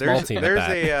small team.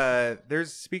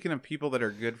 There's speaking of people that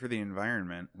are good for the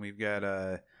environment, we've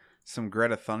got some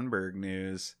Greta Thunberg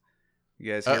news.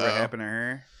 You guys hear what happened to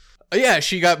her? Yeah,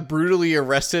 she got brutally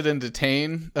arrested and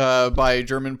detained by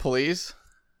German police.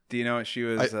 Do you know what she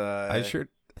was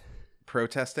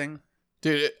protesting?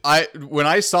 Dude, when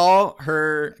I saw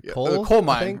her, a coal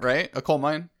mine, right? A coal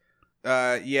mine.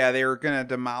 Yeah, they were gonna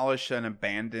demolish an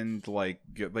abandoned like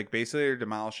basically they're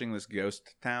demolishing this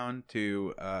ghost town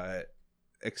to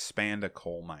expand a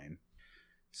coal mine.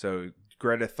 So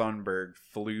Greta Thunberg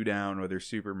flew down with her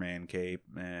Superman cape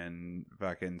and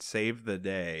fucking saved the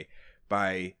day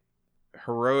by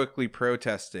heroically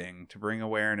protesting to bring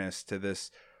awareness to this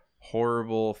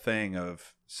horrible thing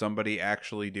of somebody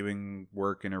actually doing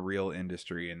work in a real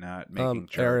industry and not making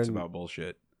charts about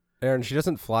bullshit. Aaron, she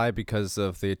doesn't fly because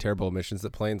of the terrible emissions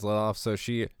that planes let off, so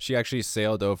she actually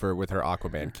sailed over with her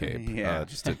Aquaman cape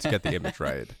just to get the image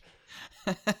right.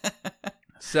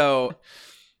 So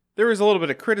there was a little bit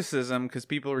of criticism because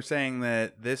people were saying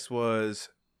that this was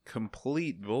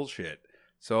complete bullshit.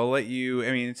 So I'll let you,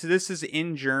 this is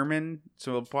in German,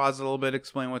 so I'll pause a little bit,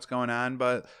 explain what's going on,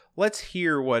 but let's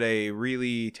hear what a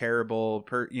really terrible,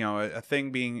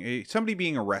 somebody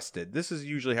being arrested. This is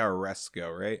usually how arrests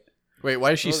go, right? Wait,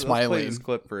 why is she smiling? Let's play this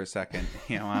clip for a second.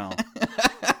 Yeah, wow.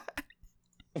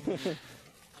 You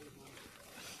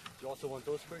also want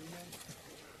those for you, man?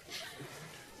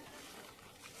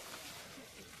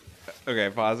 Okay,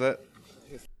 pause it.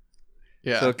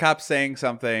 Yeah. So the cop's saying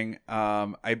something.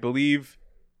 I believe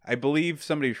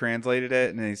somebody translated it,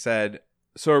 and they said,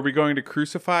 "So are we going to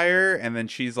crucify her?" And then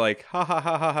she's like, "Ha ha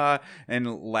ha ha ha,"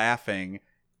 and laughing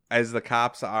as the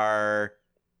cops are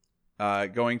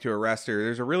going to arrest her.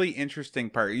 There's a really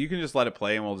interesting part. You can just let it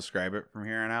play, and we'll describe it from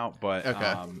here on out. But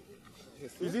okay.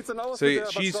 So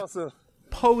she's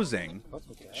posing.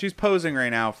 She's posing right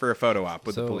now for a photo op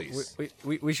with the police.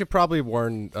 We should probably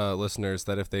warn listeners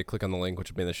that if they click on the link, which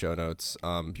will be in the show notes,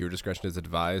 viewer discretion is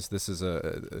advised. This is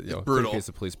a brutal case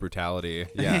of police brutality.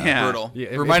 Yeah. Brutal.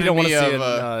 Yeah, Reminded if you don't me want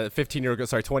of to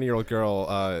see a 20-year-old girl,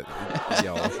 right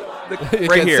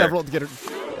here. Get her.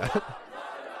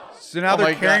 So now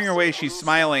they're carrying her away. She's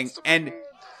smiling, and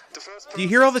do you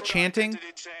hear all the chanting?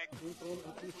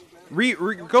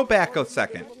 Go back a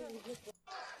second.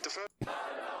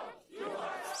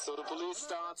 So the police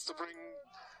starts to bring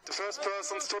the first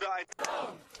persons to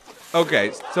the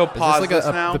Okay, so pause Is this this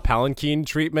like now. the Palanquin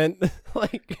treatment?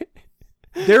 Like,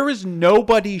 There is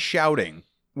nobody shouting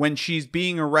when she's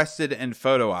being arrested and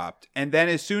photo opped. And then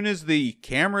as soon as the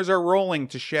cameras are rolling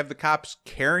to have the cops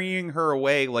carrying her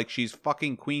away like she's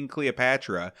fucking Queen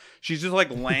Cleopatra, she's just like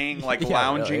laying, like Yeah,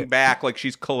 lounging really. back like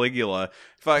she's Caligula,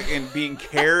 fucking being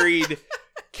carried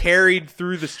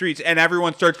through the streets, and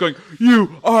everyone starts going,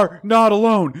 "You are not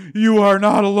alone. You are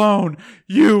not alone.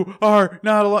 You are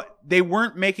not alone." They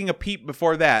weren't making a peep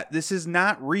before that. This is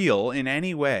not real in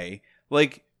any way.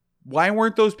 Like, why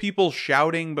weren't those people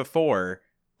shouting before?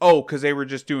 Oh, because they were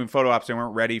just doing photo ops. They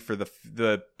weren't ready for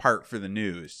the part for the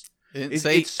news. It's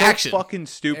so action. fucking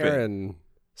stupid. Aaron,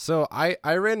 so I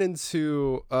ran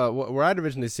into where I'd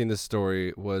originally seen this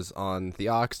story was on the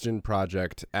Oxygen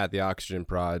Project at the Oxygen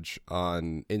Proj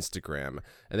on Instagram,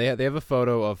 and they have a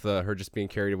photo of her just being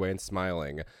carried away and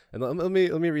smiling. And let me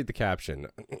read the caption.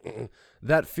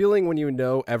 That feeling when you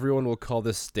know everyone will call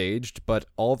this staged, but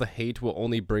all the hate will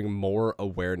only bring more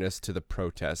awareness to the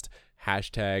protest.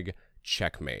 Hashtag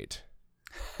checkmate.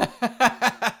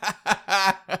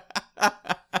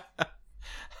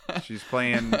 She's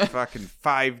playing fucking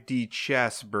 5D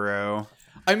chess, bro.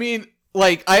 I mean,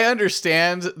 like, I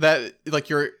understand that, like,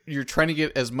 you're trying to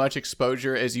get as much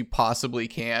exposure as you possibly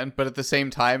can, but at the same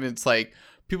time, it's like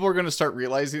people are going to start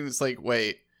realizing it's like,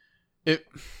 wait,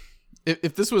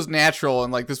 if this was natural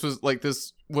and like this was like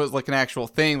an actual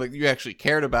thing, like you actually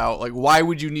cared about, like, why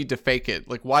would you need to fake it?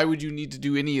 Like, why would you need to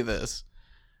do any of this?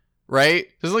 Right?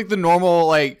 This is like the normal,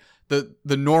 like the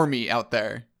normie out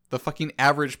there, the fucking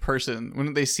average person.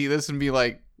 Wouldn't they see this and be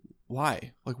like,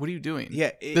 why? Like, what are you doing?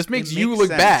 Yeah, this makes it you makes look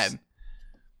sense. bad.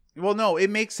 Well, no, it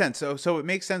makes sense. So it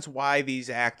makes sense why these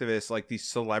activists, like these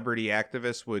celebrity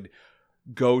activists, would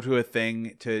go to a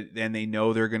thing and they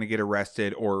know they're going to get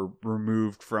arrested or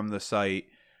removed from the site,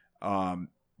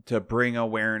 to bring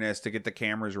awareness, to get the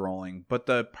cameras rolling. But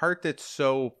the part that's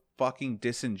so fucking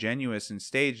disingenuous and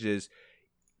staged is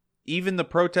even the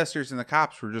protesters and the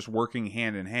cops were just working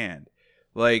hand in hand.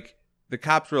 Like, the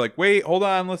cops were like, wait, hold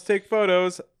on, let's take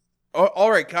photos. Oh,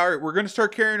 all right, we're going to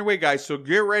start carrying away, guys. So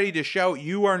get ready to shout,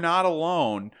 "You are not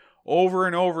alone," over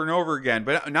and over and over again.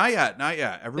 But not yet.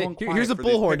 Everyone, Hey, quiet here's a for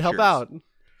these bullhorn. Help pictures. out.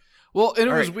 Well, and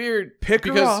it All was right, weird pick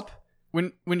her because up.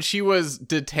 when she was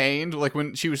detained, like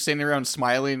when she was standing around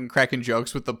smiling and cracking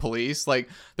jokes with the police, like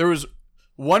there was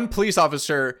one police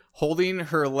officer holding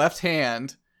her left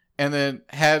hand and then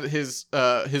had his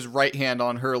right hand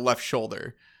on her left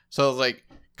shoulder. So it was like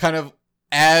kind of,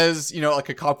 as you know, like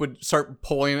a cop would start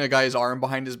pulling a guy's arm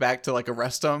behind his back to like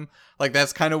arrest him. Like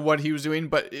that's kind of what he was doing,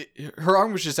 but her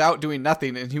arm was just out doing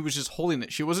nothing and he was just holding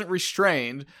it. She wasn't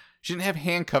restrained. She didn't have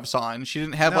handcuffs on. She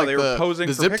didn't have They were posing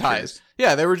the for zip pictures. ties.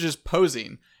 Yeah, they were just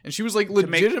posing. And she was like To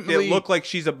make legitimately it look like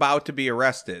she's about to be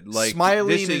arrested. Like, smiling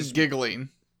this and is, giggling.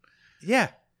 yeah.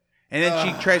 And then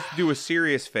she tries to do a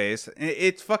serious face.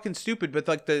 It's fucking stupid, but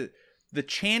like the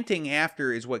chanting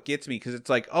after is what gets me, because it's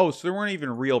like, oh, so there weren't even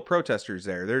real protesters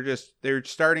there. They're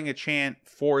starting a chant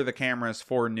for the cameras,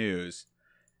 for news,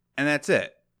 and that's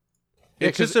it. Yeah,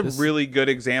 It's just a 'cause really good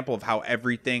example of how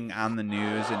everything on the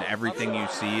news and everything you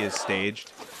see is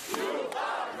staged.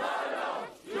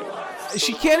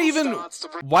 She can't even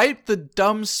wipe the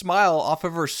dumb smile off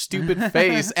of her stupid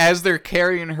face as they're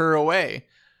carrying her away.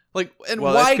 Like, and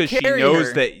Well, why that's because she carry knows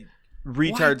her? that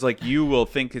retards like you will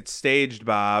think it's staged,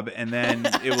 Bob, and then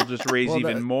it will just raise Well,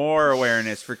 even that- more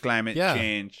awareness for climate Yeah.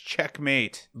 change.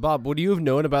 Checkmate. Bob, would you have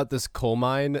known about this coal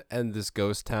mine and this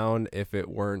ghost town if it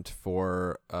weren't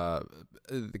for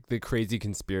the crazy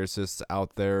conspiracists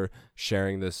out there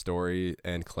sharing this story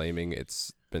and claiming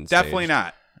it's been Definitely staged?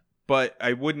 not. But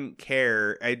I wouldn't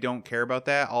care. I don't care about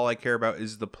that. All I care about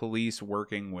is the police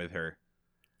working with her.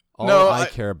 All No, I I-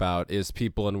 care about is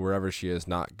people and wherever she is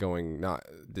not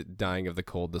dying of the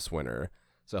cold this winter.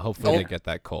 So hopefully they get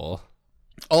that coal.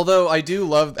 Although I do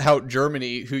love how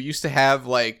Germany, who used to have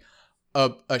like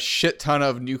a shit ton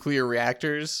of nuclear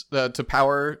reactors to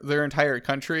power their entire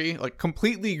country, like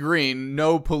completely green,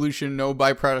 no pollution, no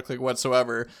byproduct like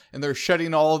whatsoever, and they're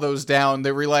shutting all of those down.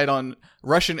 They relied on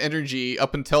Russian energy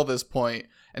up until this point,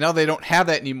 and now they don't have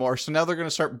that anymore. So now they're going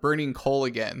to start burning coal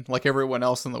again, like everyone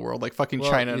else in the world, like fucking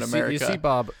Well, China and you America.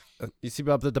 You see,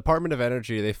 Bob, the Department of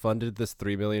Energy, they funded this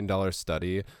 $3 million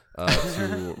study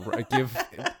to give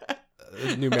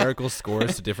numerical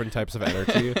scores to different types of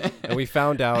energy. And we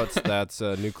found out that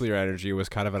nuclear energy was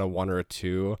kind of at a 1 or a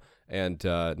 2, and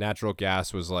natural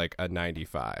gas was like a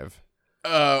 95.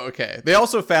 Oh, okay. They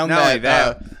also found Not only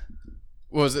that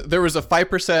there was a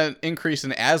 5% increase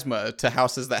in asthma to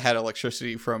houses that had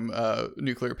electricity from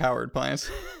nuclear powered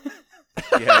plants.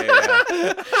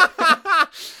 Yeah.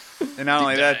 And not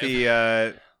only that,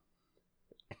 the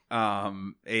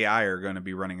AI are going to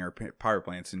be running our power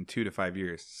plants in 2 to 5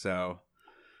 years, so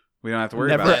we don't have to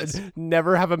worry about it.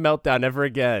 Never have a meltdown ever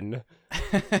again.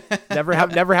 never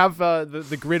have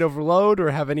the grid overload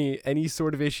or have any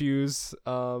sort of issues.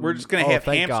 We're just gonna have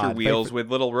hamster God. wheels with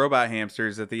little robot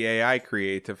hamsters that the AI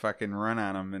create to fucking run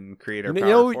on them and create our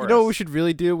power. You know what we should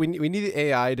really do? We need the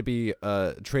AI to be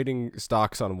trading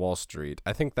stocks on Wall Street.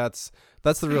 I think that's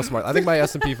the real smart. I think my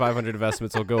S&P 500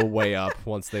 investments will go way up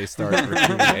once they start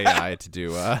recruiting AI to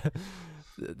do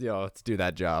to do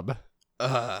that job.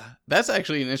 That's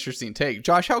actually an interesting take.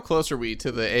 Josh, how close are we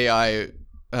to the AI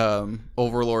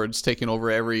overlords taking over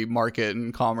every market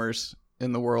and commerce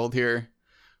in the world here?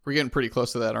 We're getting pretty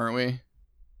close to that, aren't we?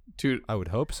 I would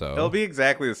hope so. It'll be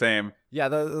exactly the same. Yeah,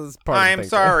 that's part of the I'm thing,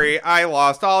 sorry, I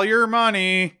lost all your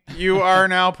money. You are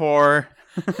now poor.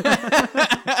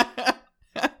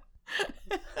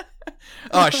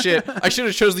 Oh shit! I should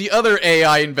have chose the other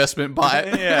AI investment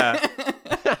bot. Yeah.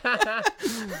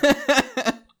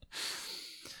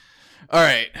 All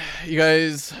right, you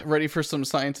guys ready for some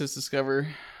scientists discover?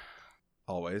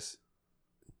 Always.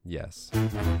 Yes.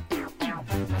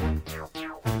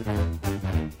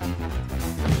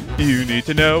 You need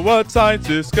to know what science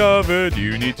discovered.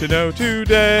 You need to know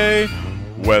today.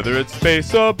 Whether it's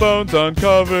space or bones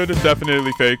uncovered, it's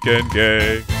definitely fake and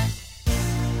gay.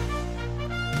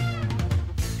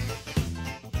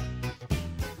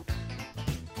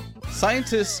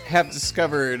 Scientists have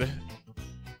discovered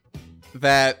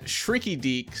that a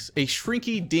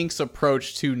shrinky dinks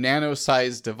approach to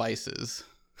nano-sized devices.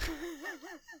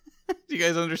 Do you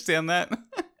guys understand that?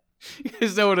 You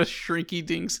guys know what a shrinky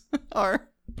dinks are?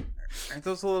 Aren't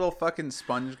those the little fucking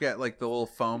sponge like the little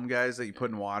foam guys that you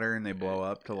put in water and they blow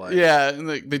up to like? Yeah, and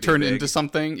they turn big. into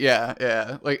something.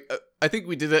 Yeah. Like I think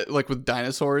we did it like with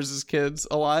dinosaurs as kids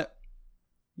a lot.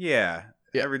 Yeah.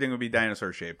 Yeah. Everything would be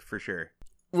dinosaur shaped for sure.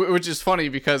 Which is funny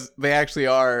because they actually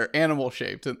are animal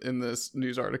shaped in this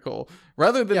news article.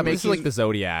 Rather than Yeah, but making this is like the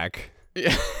Zodiac.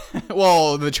 Yeah.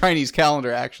 Well, the Chinese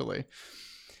calendar actually.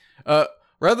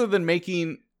 Rather than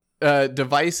making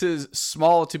devices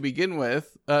small to begin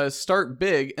with, start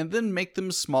big and then make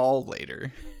them small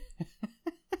later.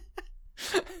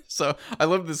 So I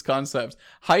love this concept.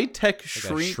 High tech Like a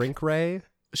shrink ray.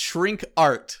 shrink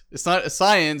art. It's not a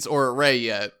science or a ray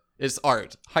yet. It's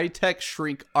art. High tech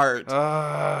shrink art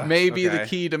may be the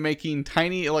key to making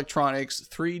tiny electronics,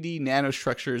 3D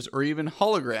nanostructures, or even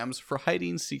holograms for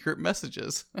hiding secret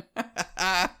messages.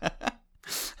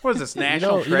 What is this,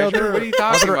 national treasure? What are you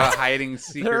talking about? Hiding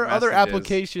secret There are messages? other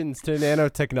applications to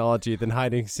nanotechnology than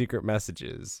hiding secret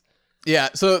messages. Yeah,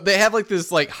 so they have like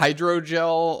this like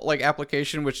hydrogel like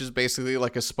application, which is basically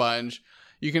like a sponge.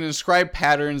 You can inscribe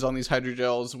patterns on these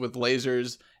hydrogels with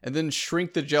lasers and then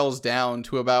shrink the gels down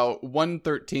to about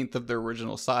 1/13 of their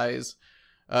original size.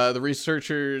 The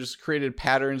researchers created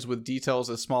patterns with details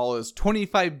as small as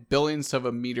 25 billionths of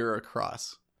a meter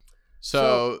across.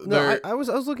 I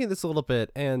was looking at this a little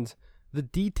bit, and the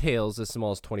details as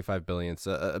small as 25 billionths.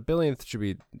 A billionth should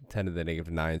be 10 to the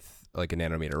negative ninth, like a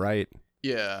nanometer, right?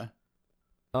 Yeah.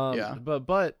 Yeah.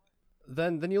 But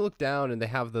then you look down, and they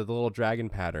have the little dragon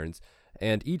patterns,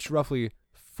 and each roughly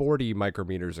 40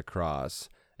 micrometers across,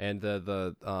 and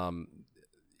the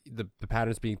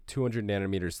patterns being 200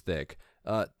 nanometers thick.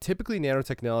 Typically,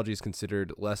 nanotechnology is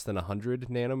considered less than 100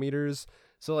 nanometers.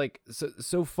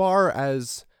 So far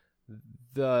as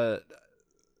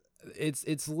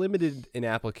it's limited in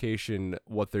application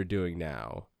what they're doing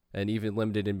now, and even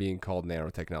limited in being called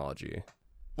nanotechnology.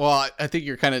 Well, I think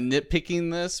you're kind of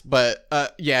nitpicking this, but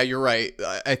yeah, you're right.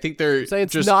 I think they're Saying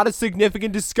it's just not a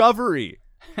significant discovery.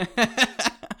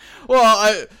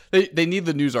 Well, they need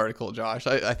the news article, Josh.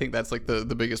 I think that's like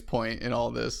the biggest point in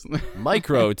all this.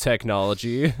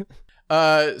 Microtechnology.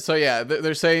 So yeah,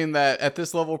 they're saying that at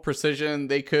this level of precision,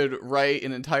 they could write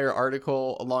an entire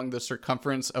article along the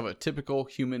circumference of a typical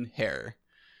human hair.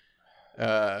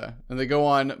 And they go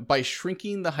on, by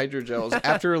shrinking the hydrogels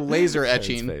after laser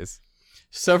etching,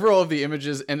 several of the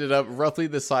images ended up roughly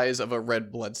the size of a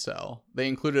red blood cell. They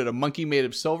included a monkey made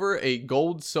of silver, a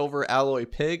gold-silver alloy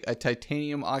pig, a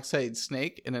titanium oxide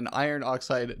snake, and an iron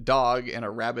oxide dog, and a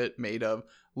rabbit made of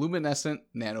luminescent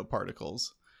nanoparticles.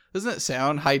 Doesn't it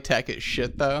sound high-tech as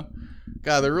shit, though?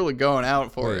 God, they're really going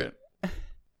out for it.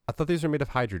 I thought these were made of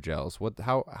hydrogels.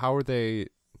 How are they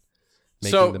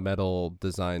making the metal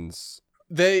designs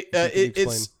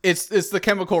It's the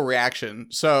chemical reaction.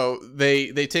 So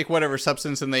they take whatever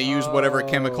substance and they use whatever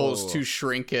chemicals to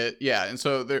shrink it. Yeah, and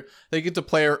so they get to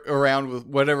play around with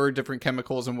whatever different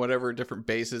chemicals and whatever different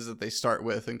bases that they start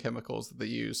with and chemicals that they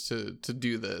use to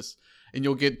do this. And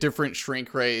you'll get different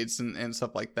shrink rates and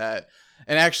stuff like that.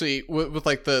 And actually, with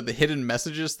like the hidden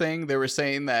messages thing, they were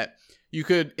saying that you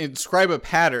could inscribe a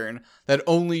pattern that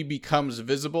only becomes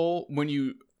visible when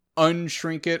you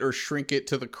unshrink it or shrink it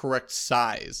to the correct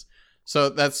size. So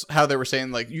that's how they were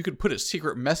saying, like, you could put a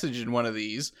secret message in one of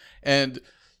these and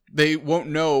they won't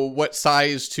know what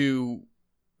size to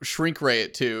shrink ray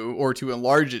it to or to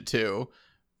enlarge it to,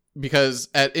 because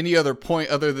at any other point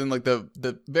other than like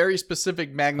the very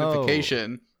specific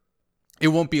magnification, it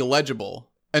won't be legible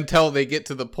until they get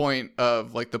to the point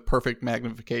of like the perfect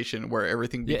magnification where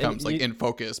everything becomes in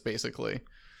focus, basically.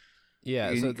 Yeah,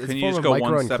 so it's Can a you form just of go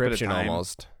micro one step at a encryption time?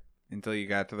 almost. Until you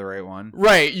got to the right one.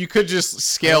 Right, you could just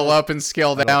scale up and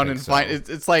scale don't down think and so. find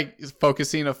it's like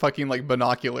focusing a fucking like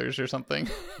binoculars or something.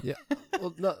 Yeah.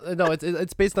 Well, no,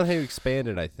 it's based on how you expand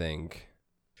it, I think.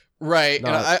 Right,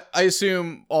 Not- and I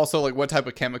assume also like what type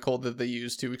of chemical that they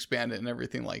use to expand it and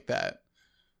everything like that.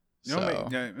 You know what So ma-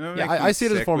 you know what Yeah, makes I me see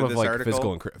it as a sick form with of this like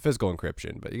article? physical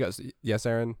encryption. But you guys, yes,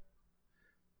 Aaron.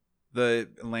 The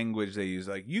language they use,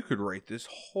 like, you could write this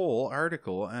whole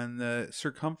article on the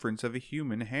circumference of a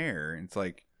human hair. It's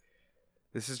like,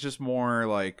 this is just more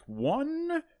like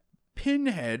one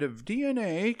pinhead of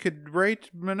DNA could write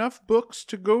enough books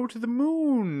to go to the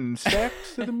moon,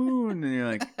 stacked to the moon. And you're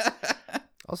like,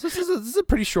 Also, this is a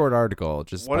pretty short article.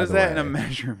 Just what by is the that in a way.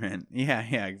 measurement? Yeah,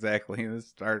 exactly.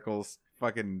 This article's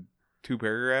fucking 2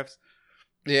 paragraphs.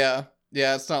 yeah,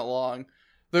 it's not long.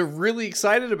 They're really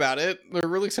excited about it. They're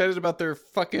really excited about their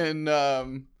fucking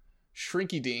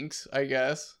shrinky dinks, I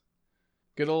guess.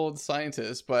 Good old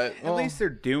scientists, but At least they're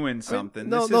doing something.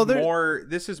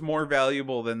 This is more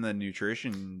valuable than the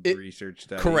nutrition research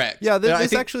study. correct. Yeah, And I this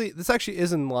think- actually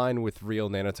is in line with real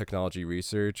nanotechnology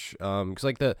research. Because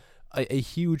like a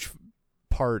huge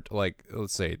part, like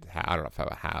let's say I don't know if I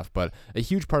have a half, but a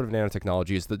huge part of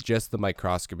nanotechnology is just the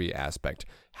microscopy aspect.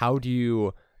 How do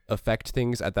you affect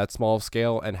things at that small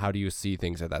scale, and how do you see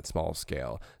things at that small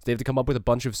scale? So they have to come up with a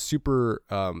bunch of super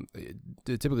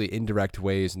typically indirect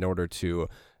ways in order to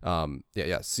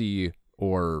see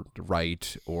or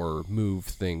write or move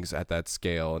things at that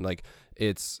scale. And like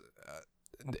it's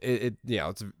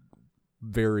it's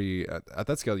very at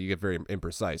that scale you get very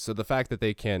imprecise. So the fact that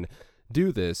they can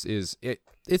do this is it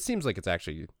seems like it's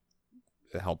actually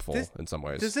helpful in some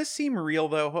ways. Does this seem real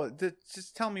though?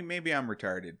 Just tell me, maybe I'm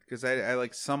retarded because I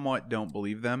like somewhat don't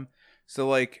believe them. So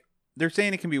like they're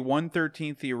saying it can be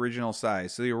 1/13 the original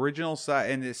size. So the original size,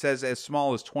 and it says as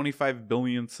small as 25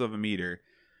 billionths of a meter.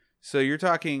 So you're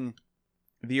talking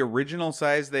the original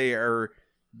size they are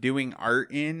doing art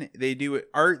in. They do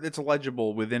art that's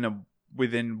legible within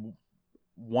 1/2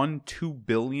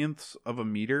 billionths of a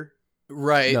meter.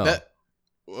 right. No.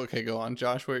 Okay, go on,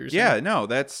 Josh. What you're Yeah, saying? no,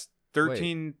 that's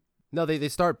 13. No, they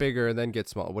start bigger and then get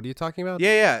small. What are you talking about?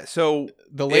 Yeah. So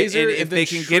The laser, if and they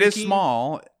then can get as shrinking-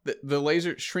 small, the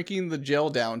laser shrinking the gel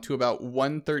down to about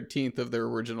 1/13 of their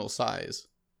original size.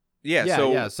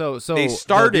 So they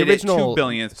started the original, at 2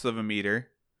 billionths of a meter.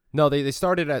 No, they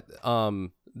started at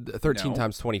 13 No.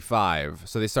 times 25.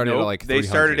 So they started at Nope, like they 300.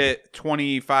 started at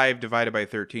 25 divided by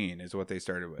 13 is what they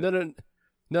started with. No.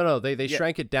 They Yeah.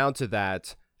 shrank it down to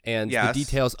that, and Yes. the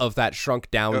details of that shrunk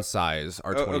down size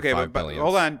are 25 okay, but billions.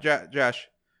 hold on, Josh.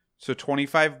 So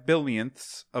 25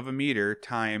 billionths of a meter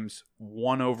times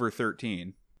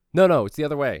 1/13. No, it's the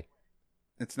other way.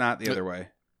 It's not the other way.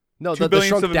 No, 2 the billionths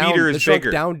shrunk of a down, meter is the shrunk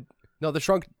bigger. down. No, the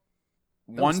shrunk.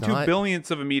 No, it's 1/2 not. billionths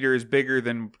of a meter is bigger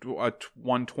than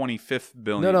 1/25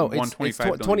 billion. No, it's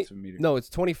 1/25 20. billionths of a meter. No, it's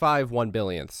 25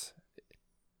 1/billionths.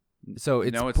 So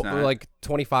it's, No, it's not. like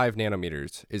 25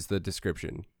 nanometers is the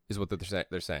description. Is what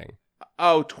they're saying.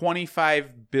 Oh, 25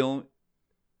 billionths.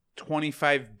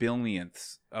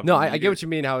 Of No, a I get meter. what you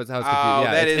mean. How it's confused. Oh,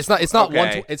 Yeah, that it's is- not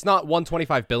okay. it's not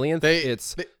 1/25 billionth.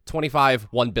 It's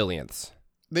 25 1/billionths.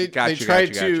 They Gotcha,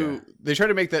 tried gotcha.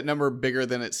 to make that number bigger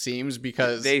than it seems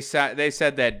because They said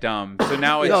that dumb. So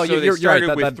now it's No, so you're they right. started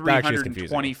That with actually is confusing.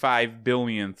 325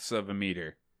 billionths of a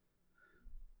meter.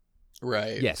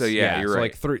 right. Yes. So, yeah, you're so right.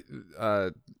 like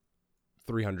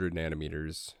 300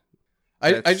 nanometers.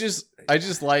 I That's-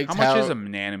 just liked How much is a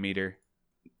nanometer?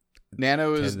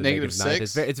 nano 10 is to the negative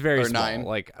 -6. 9. It's very or small. 9.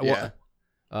 Like Yeah.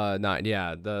 9.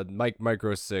 Yeah, the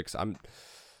micro 6. I'm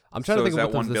trying So to is think that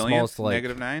of 1 what the billionth? smallest like.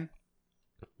 -9?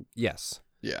 Yes.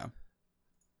 Yeah.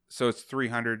 So it's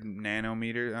 300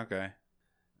 nanometer. Okay.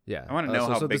 Yeah. I want to know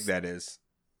so how big this- that is.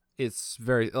 It's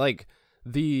very like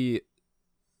the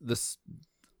this.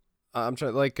 I'm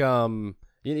trying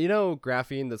you know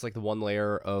graphene that's like the one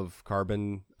layer of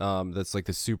carbon that's like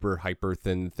the super hyper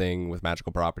thin thing with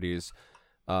magical properties.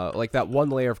 Like that one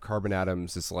layer of carbon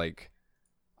atoms is like,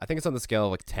 I think it's on the scale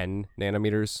of like 10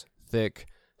 nanometers thick.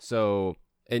 So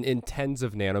in tens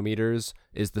of nanometers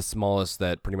is the smallest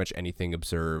that pretty much anything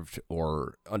observed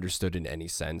or understood in any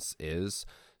sense is.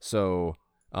 So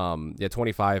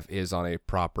 25 is on a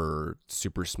proper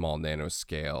super small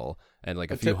nanoscale, and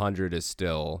like a few hundred is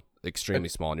still extremely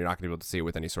small, and you're not going to be able to see it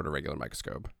with any sort of regular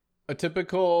microscope. A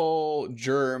typical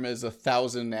germ is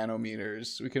 1,000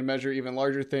 nanometers. We can measure even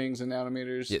larger things in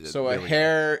nanometers. Yeah, so a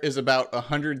hair is about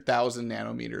 100,000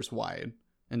 nanometers wide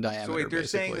in diameter. So wait, they're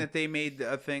basically saying that they made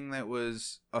a thing that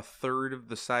was a third of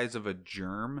the size of a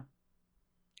germ?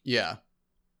 Yeah.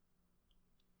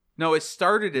 No, it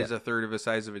started as a third of the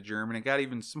size of a germ, and it got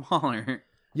even smaller.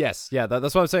 Yes, yeah,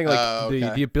 that's what I'm saying. Like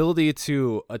okay. the ability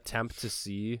to attempt to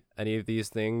see any of these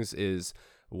things is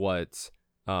what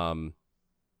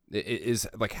is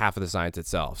like half of the science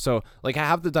itself. So like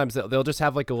half the times they'll just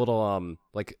have like a little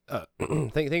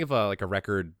think of like a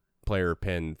record player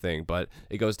pin thing, but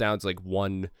it goes down to like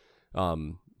one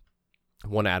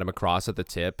atom across at the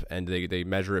tip, and they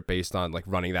measure it based on like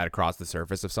running that across the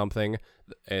surface of something,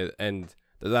 and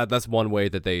that's one way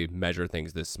that they measure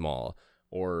things this small.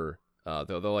 Or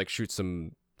they'll like shoot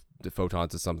some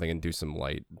photons at something and do some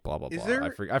light, blah blah blah. I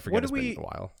forget. It's been a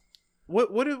while.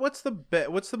 What's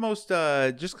the most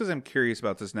just because I'm curious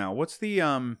about this now, what's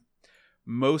the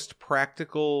most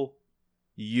practical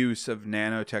use of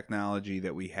nanotechnology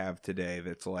that we have today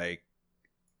that's like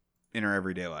in our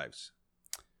everyday lives?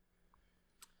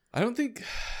 I don't think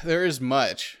there is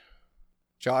much.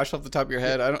 Josh, off the top of your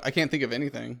head, I can't think of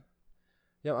anything.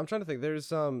 Yeah, I'm trying to think. There's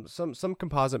some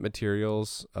composite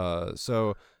materials.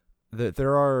 So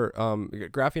there are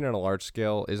graphene on a large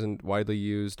scale isn't widely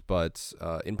used, but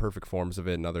imperfect forms of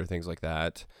it and other things like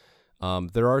that.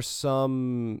 There are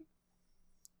some.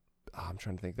 I'm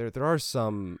trying to think. There are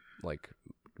some like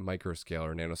microscale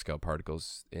or nanoscale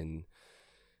particles in.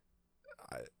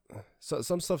 So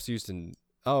some stuff's used in.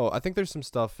 Oh, I think there's some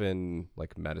stuff in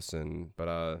like medicine,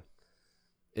 but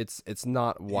it's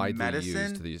not widely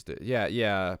used these days.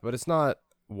 Yeah, but it's not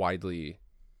widely.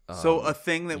 So a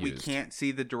thing that used. we can't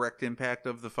see the direct impact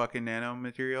of the fucking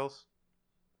nanomaterials?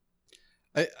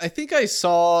 I think I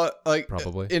saw like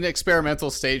Probably. in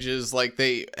experimental stages, like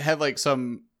they had like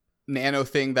some nano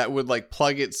thing that would like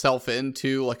plug itself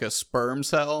into like a sperm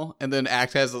cell and then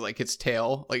act as like its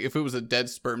tail. Like if it was a dead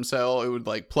sperm cell, it would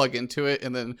like plug into it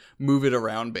and then move it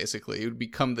around. Basically, it would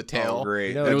become the tail. Oh, great!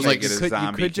 You know, And it was like you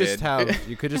could just have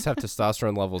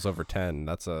testosterone levels over 10.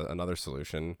 That's another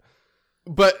solution.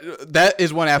 But that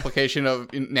is one application of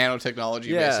nanotechnology,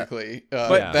 Yeah. basically.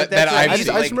 But that that's I've I seen.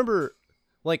 just remember,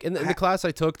 like in the class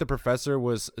I took, the professor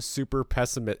was super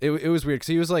pessimistic. It was weird because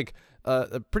he was like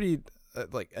a pretty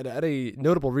like at a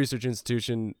notable research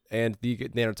institution and the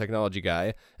nanotechnology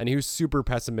guy, and he was super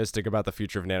pessimistic about the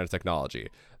future of nanotechnology.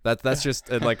 That's just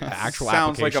like actual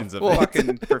sounds like a applications of it.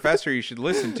 fucking professor you should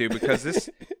listen to, because this,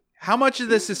 how much of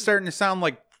this is starting to sound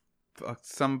like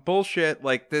some bullshit.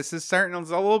 Like this is starting a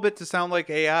little bit to sound like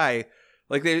AI.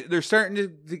 Like they're starting to,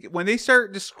 when they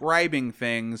start describing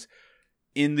things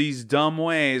in these dumb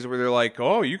ways where they're like,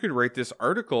 oh, you could write this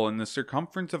article in the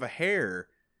circumference of a hair.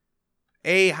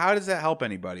 How does that help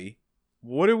anybody?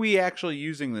 What are we actually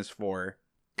using this for?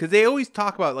 Because they always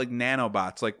talk about like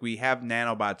nanobots, like we have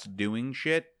nanobots doing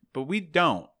shit, but we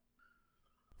don't.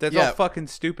 That's all fucking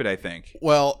stupid, I think.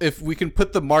 Well, if we can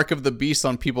put the mark of the beast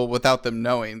on people without them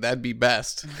knowing, that'd be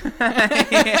best. Right,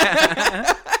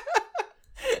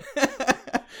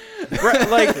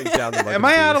 like, am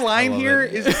I out of line I love here?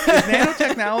 it. Is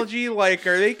nanotechnology, like,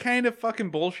 are they kind of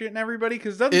fucking bullshitting everybody?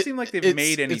 Because it doesn't seem like they've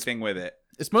made anything with it.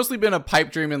 It's mostly been a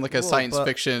pipe dream and like a science but-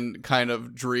 fiction kind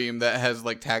of dream that has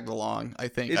like tagged along, I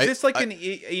think. Is this like an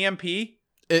EMP?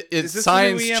 It's is this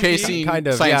science the new EMP? chasing kind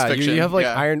of science yeah. fiction. You have like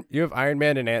yeah. you have Iron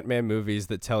Man and Ant-Man movies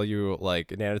that tell you like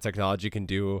nanotechnology can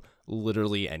do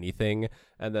literally anything,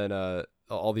 and then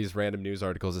all these random news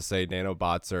articles that say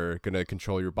nanobots are gonna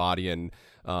control your body and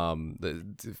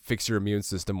fix your immune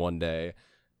system one day.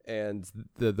 And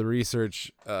the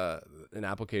research and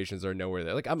applications are nowhere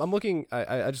there. Like I'm looking,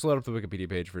 I just loaded up the Wikipedia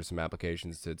page for some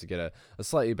applications to get a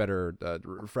slightly better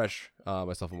refresh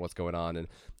myself on what's going on. And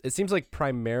it seems like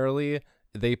primarily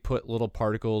they put little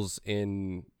particles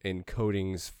in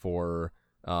coatings for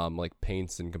like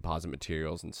paints and composite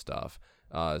materials and stuff.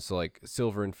 So like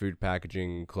silver in food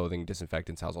packaging, clothing,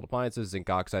 disinfectants, household appliances, zinc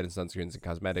oxide in sunscreens and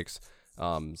cosmetics,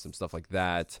 some stuff like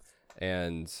that.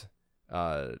 And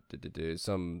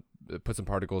put some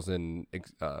particles in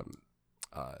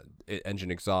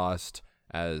engine exhaust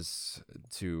as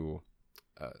to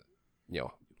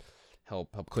help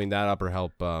clean that up or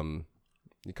help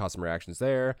cause some reactions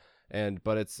there.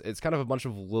 But it's kind of a bunch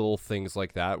of little things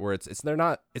like that where it's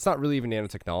not really even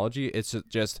nanotechnology. It's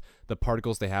just the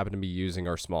particles they happen to be using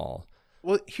are small.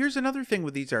 Well, here's another thing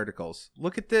with these articles.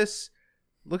 Look at this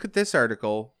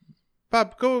article.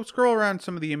 Bob, go scroll around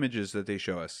some of the images that they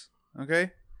show us.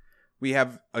 Okay? We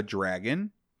have a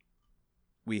dragon.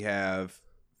 We have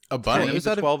A bunny. It was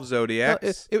the out of- 12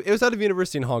 zodiacs. It was out of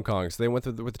university in Hong Kong, so they went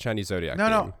with the Chinese zodiac.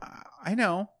 No, I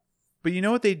know. But you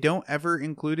know what they don't ever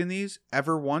include in these?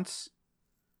 Ever once?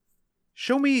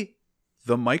 Show me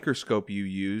the microscope you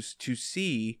use to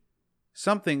see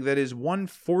something that is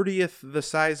 1/40th the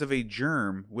size of a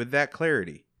germ with that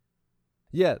clarity.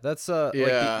 Yeah, that's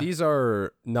Yeah. these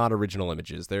are not original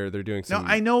images. They're doing some.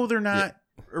 No, I know they're not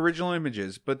original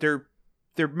images, but they're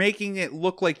making it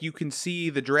look like you can see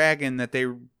the dragon that they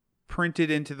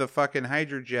printed into the fucking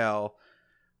hydrogel,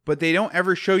 but they don't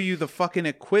ever show you the fucking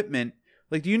equipment.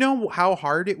 Like, do you know how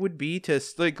hard it would be to,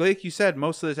 like you said,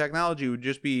 most of the technology would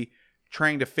just be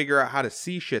trying to figure out how to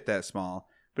see shit that small.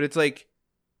 But it's like,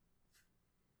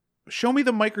 show me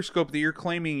the microscope that you're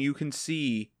claiming you can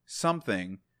see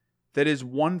something that is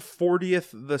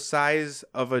 1/40th the size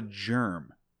of a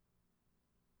germ.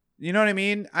 You know what I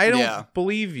mean? I don't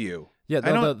believe you. Yeah,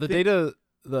 I don't the think- data,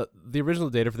 the original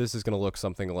data for this is going to look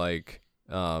something like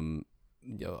one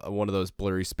of those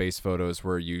blurry space photos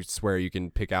where you swear you can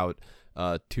pick out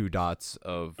 2 dots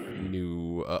of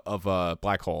of a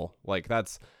black hole. Like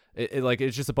that's it. Like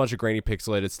it's just a bunch of grainy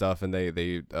pixelated stuff, and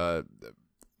they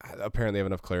apparently have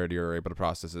enough clarity or are able to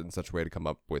process it in such a way to come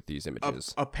up with these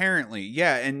images. Apparently,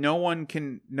 yeah, and no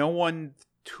one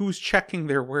who's checking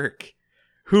their work.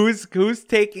 Who's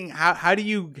taking how do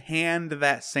you hand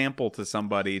that sample to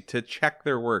somebody to check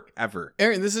their work ever?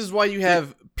 Aaron, this is why you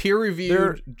have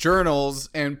peer-reviewed journals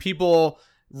and people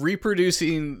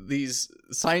reproducing these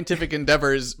scientific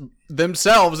endeavors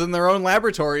themselves in their own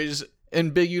laboratories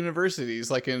in big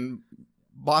universities, like in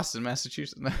Boston,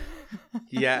 Massachusetts.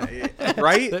 Yeah,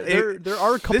 right? There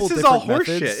are a couple. This is all different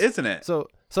horseshit, methods. isn't it? So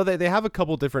they have a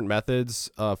couple different methods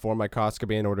for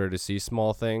microscopy in order to see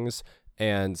small things,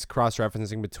 and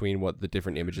cross-referencing between what the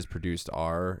different images produced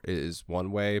are is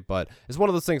one way. But it's one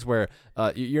of those things where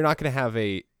you're not going to have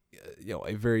a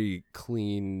very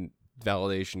clean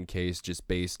validation case just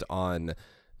based on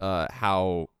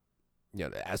how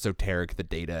esoteric the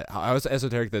data, how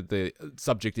esoteric that the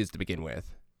subject is to begin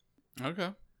with. Okay.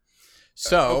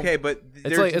 So okay, but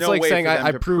there's like- it's no like way saying for them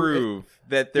I to prove- prove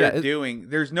that they're Yeah, doing.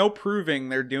 There's no proving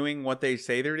they're doing what they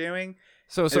say they're doing.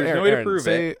 So There's Aaron, no way to Aaron, prove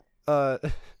say,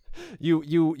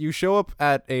 you show up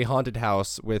at a haunted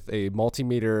house with a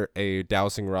multimeter, a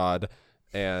dowsing rod,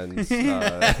 and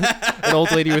an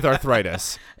old lady with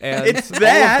arthritis. And It's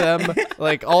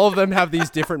that. all of them have these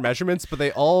different measurements, but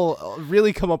they all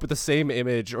really come up with the same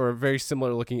image or very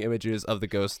similar looking images of the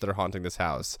ghosts that are haunting this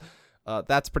house.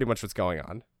 That's pretty much what's going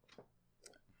on.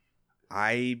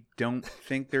 I don't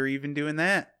think they're even doing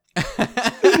that.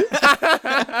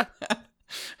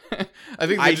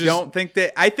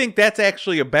 I think that's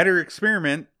actually a better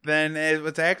experiment than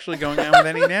what's actually going on with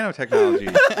any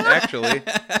nanotechnology. Actually,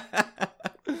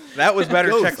 that was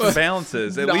better checks and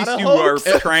balances. At Not least a you hoax.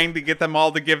 are trying to get them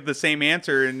all to give the same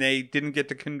answer, and they didn't get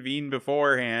to convene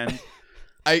beforehand.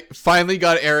 I finally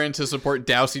got Aaron to support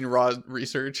dowsing rod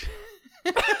research.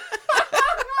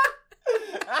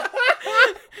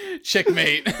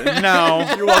 Checkmate.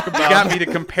 No, you're welcome. You got me to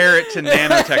compare it to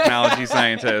nanotechnology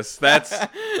scientists. That's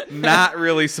not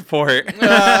really support.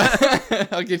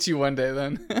 I'll get you one day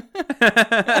then.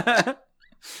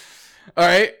 All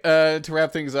right. To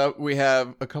wrap things up, we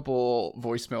have a couple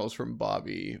voicemails from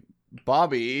Bobby.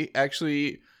 Bobby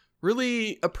actually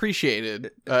really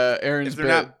appreciated Aaron's If they're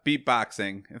bit. not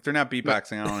beatboxing, I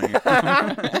don't want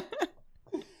to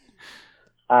hear.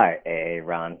 Hi,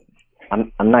 Ron.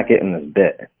 I'm not getting this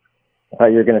bit. I thought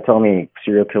you were going to tell me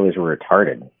serial killers were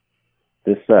retarded.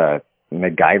 This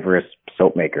MacGyverous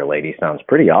soap maker lady sounds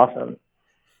pretty awesome.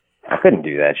 I couldn't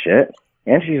do that shit.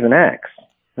 And she's an ex.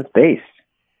 That's based.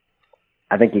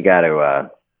 I think you got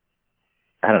to,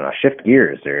 shift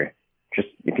gears, or just,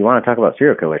 if you want to talk about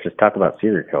serial killers, just talk about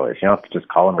serial killers. You don't have to just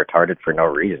call them retarded for no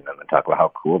reason and then talk about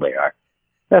how cool they are.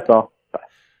 That's all. Bye.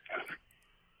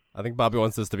 I think Bobby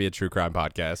wants this to be a true crime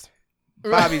podcast.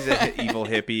 Bobby's an evil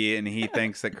hippie, and he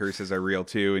thinks that curses are real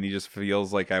too, and he just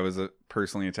feels like I was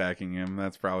personally attacking him.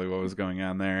 That's probably what was going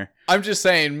on there. I'm just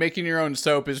saying, making your own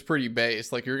soap is pretty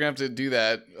base. Like, you're going to have to do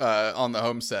that on the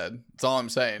homestead. That's all I'm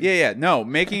saying. Yeah. No,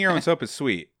 making your own soap is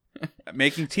sweet.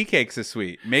 Making tea cakes is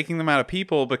sweet. Making them out of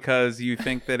people because you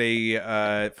think that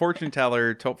a fortune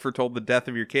teller foretold the death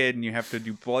of your kid, and you have to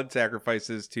do blood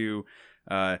sacrifices to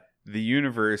the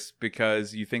universe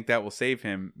because you think that will save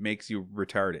him, makes you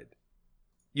retarded.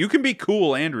 You can be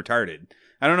cool and retarded.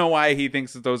 I don't know why he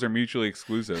thinks that those are mutually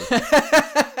exclusive.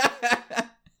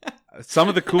 Some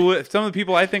of the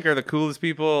people I think are the coolest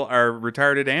people are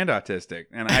retarded and autistic,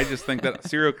 and I just think that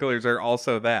serial killers are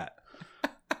also that.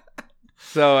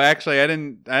 So actually, I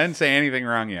didn't say anything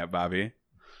wrong yet, Bobby.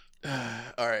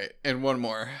 All right, and one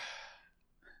more.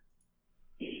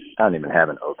 I don't even have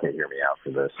an okay hear me out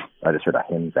for this. I just heard a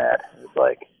hymn ad. It was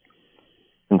like,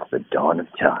 since the dawn of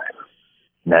time,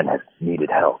 men have needed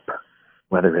help,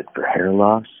 whether it's for hair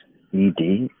loss,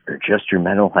 ED, or just your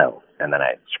mental health. And then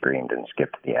I screamed and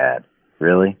skipped the ad.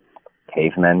 Really?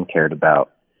 Cavemen cared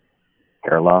about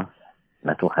hair loss,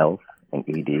 mental health, and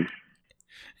ED?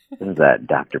 This is that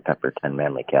Dr. Pepper 10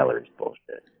 manly calories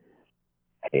bullshit.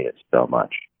 I hate it so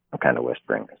much. I'm kind of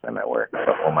whispering because I'm at work, but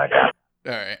oh my God.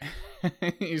 All right.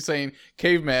 You're saying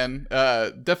caveman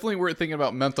definitely weren't thinking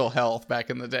about mental health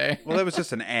back in the day. Well, that was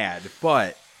just an ad,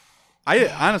 but I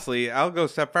honestly, I'll go a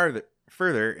step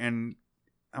further, and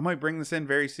I might bring this in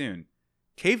very soon.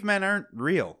 Cavemen aren't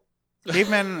real.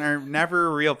 Cavemen are never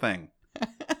a real thing.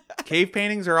 Cave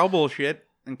paintings are all bullshit,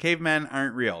 and cavemen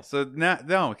aren't real. So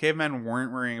no, cavemen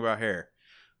weren't worrying about hair,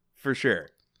 for sure.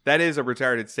 That is a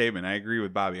retarded statement. I agree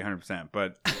with Bobby 100%.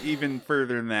 But even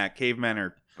further than that,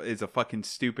 cavemen is a fucking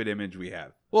stupid image we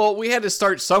have. Well, we had to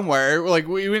start somewhere. Like,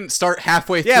 we didn't start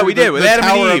halfway through. Yeah, we did with Adam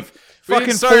and Eve.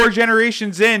 Fucking start... 4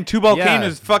 generations in, Tubal Cain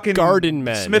is fucking garden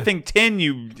men. Smithing tin,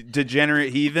 you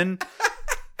degenerate heathen.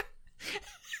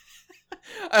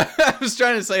 I was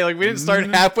trying to say, like, we didn't start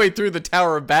halfway through the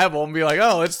Tower of Babel and be like,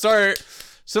 oh, let's start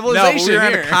civilization. No, we were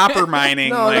here. on copper mining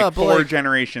No, 4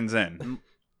 generations in.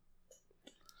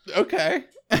 Okay.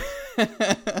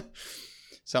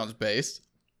 Sounds based.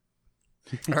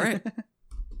 All right.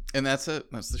 And that's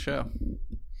it. That's the show.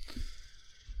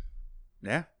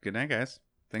 Yeah. Good night, guys.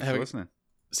 Thanks for listening.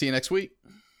 See you next week.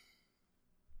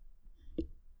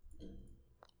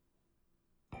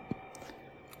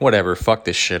 Whatever, fuck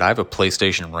this shit. I have a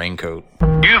PlayStation raincoat.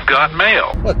 You've got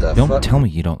mail. Don't tell me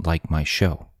you don't like my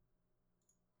show.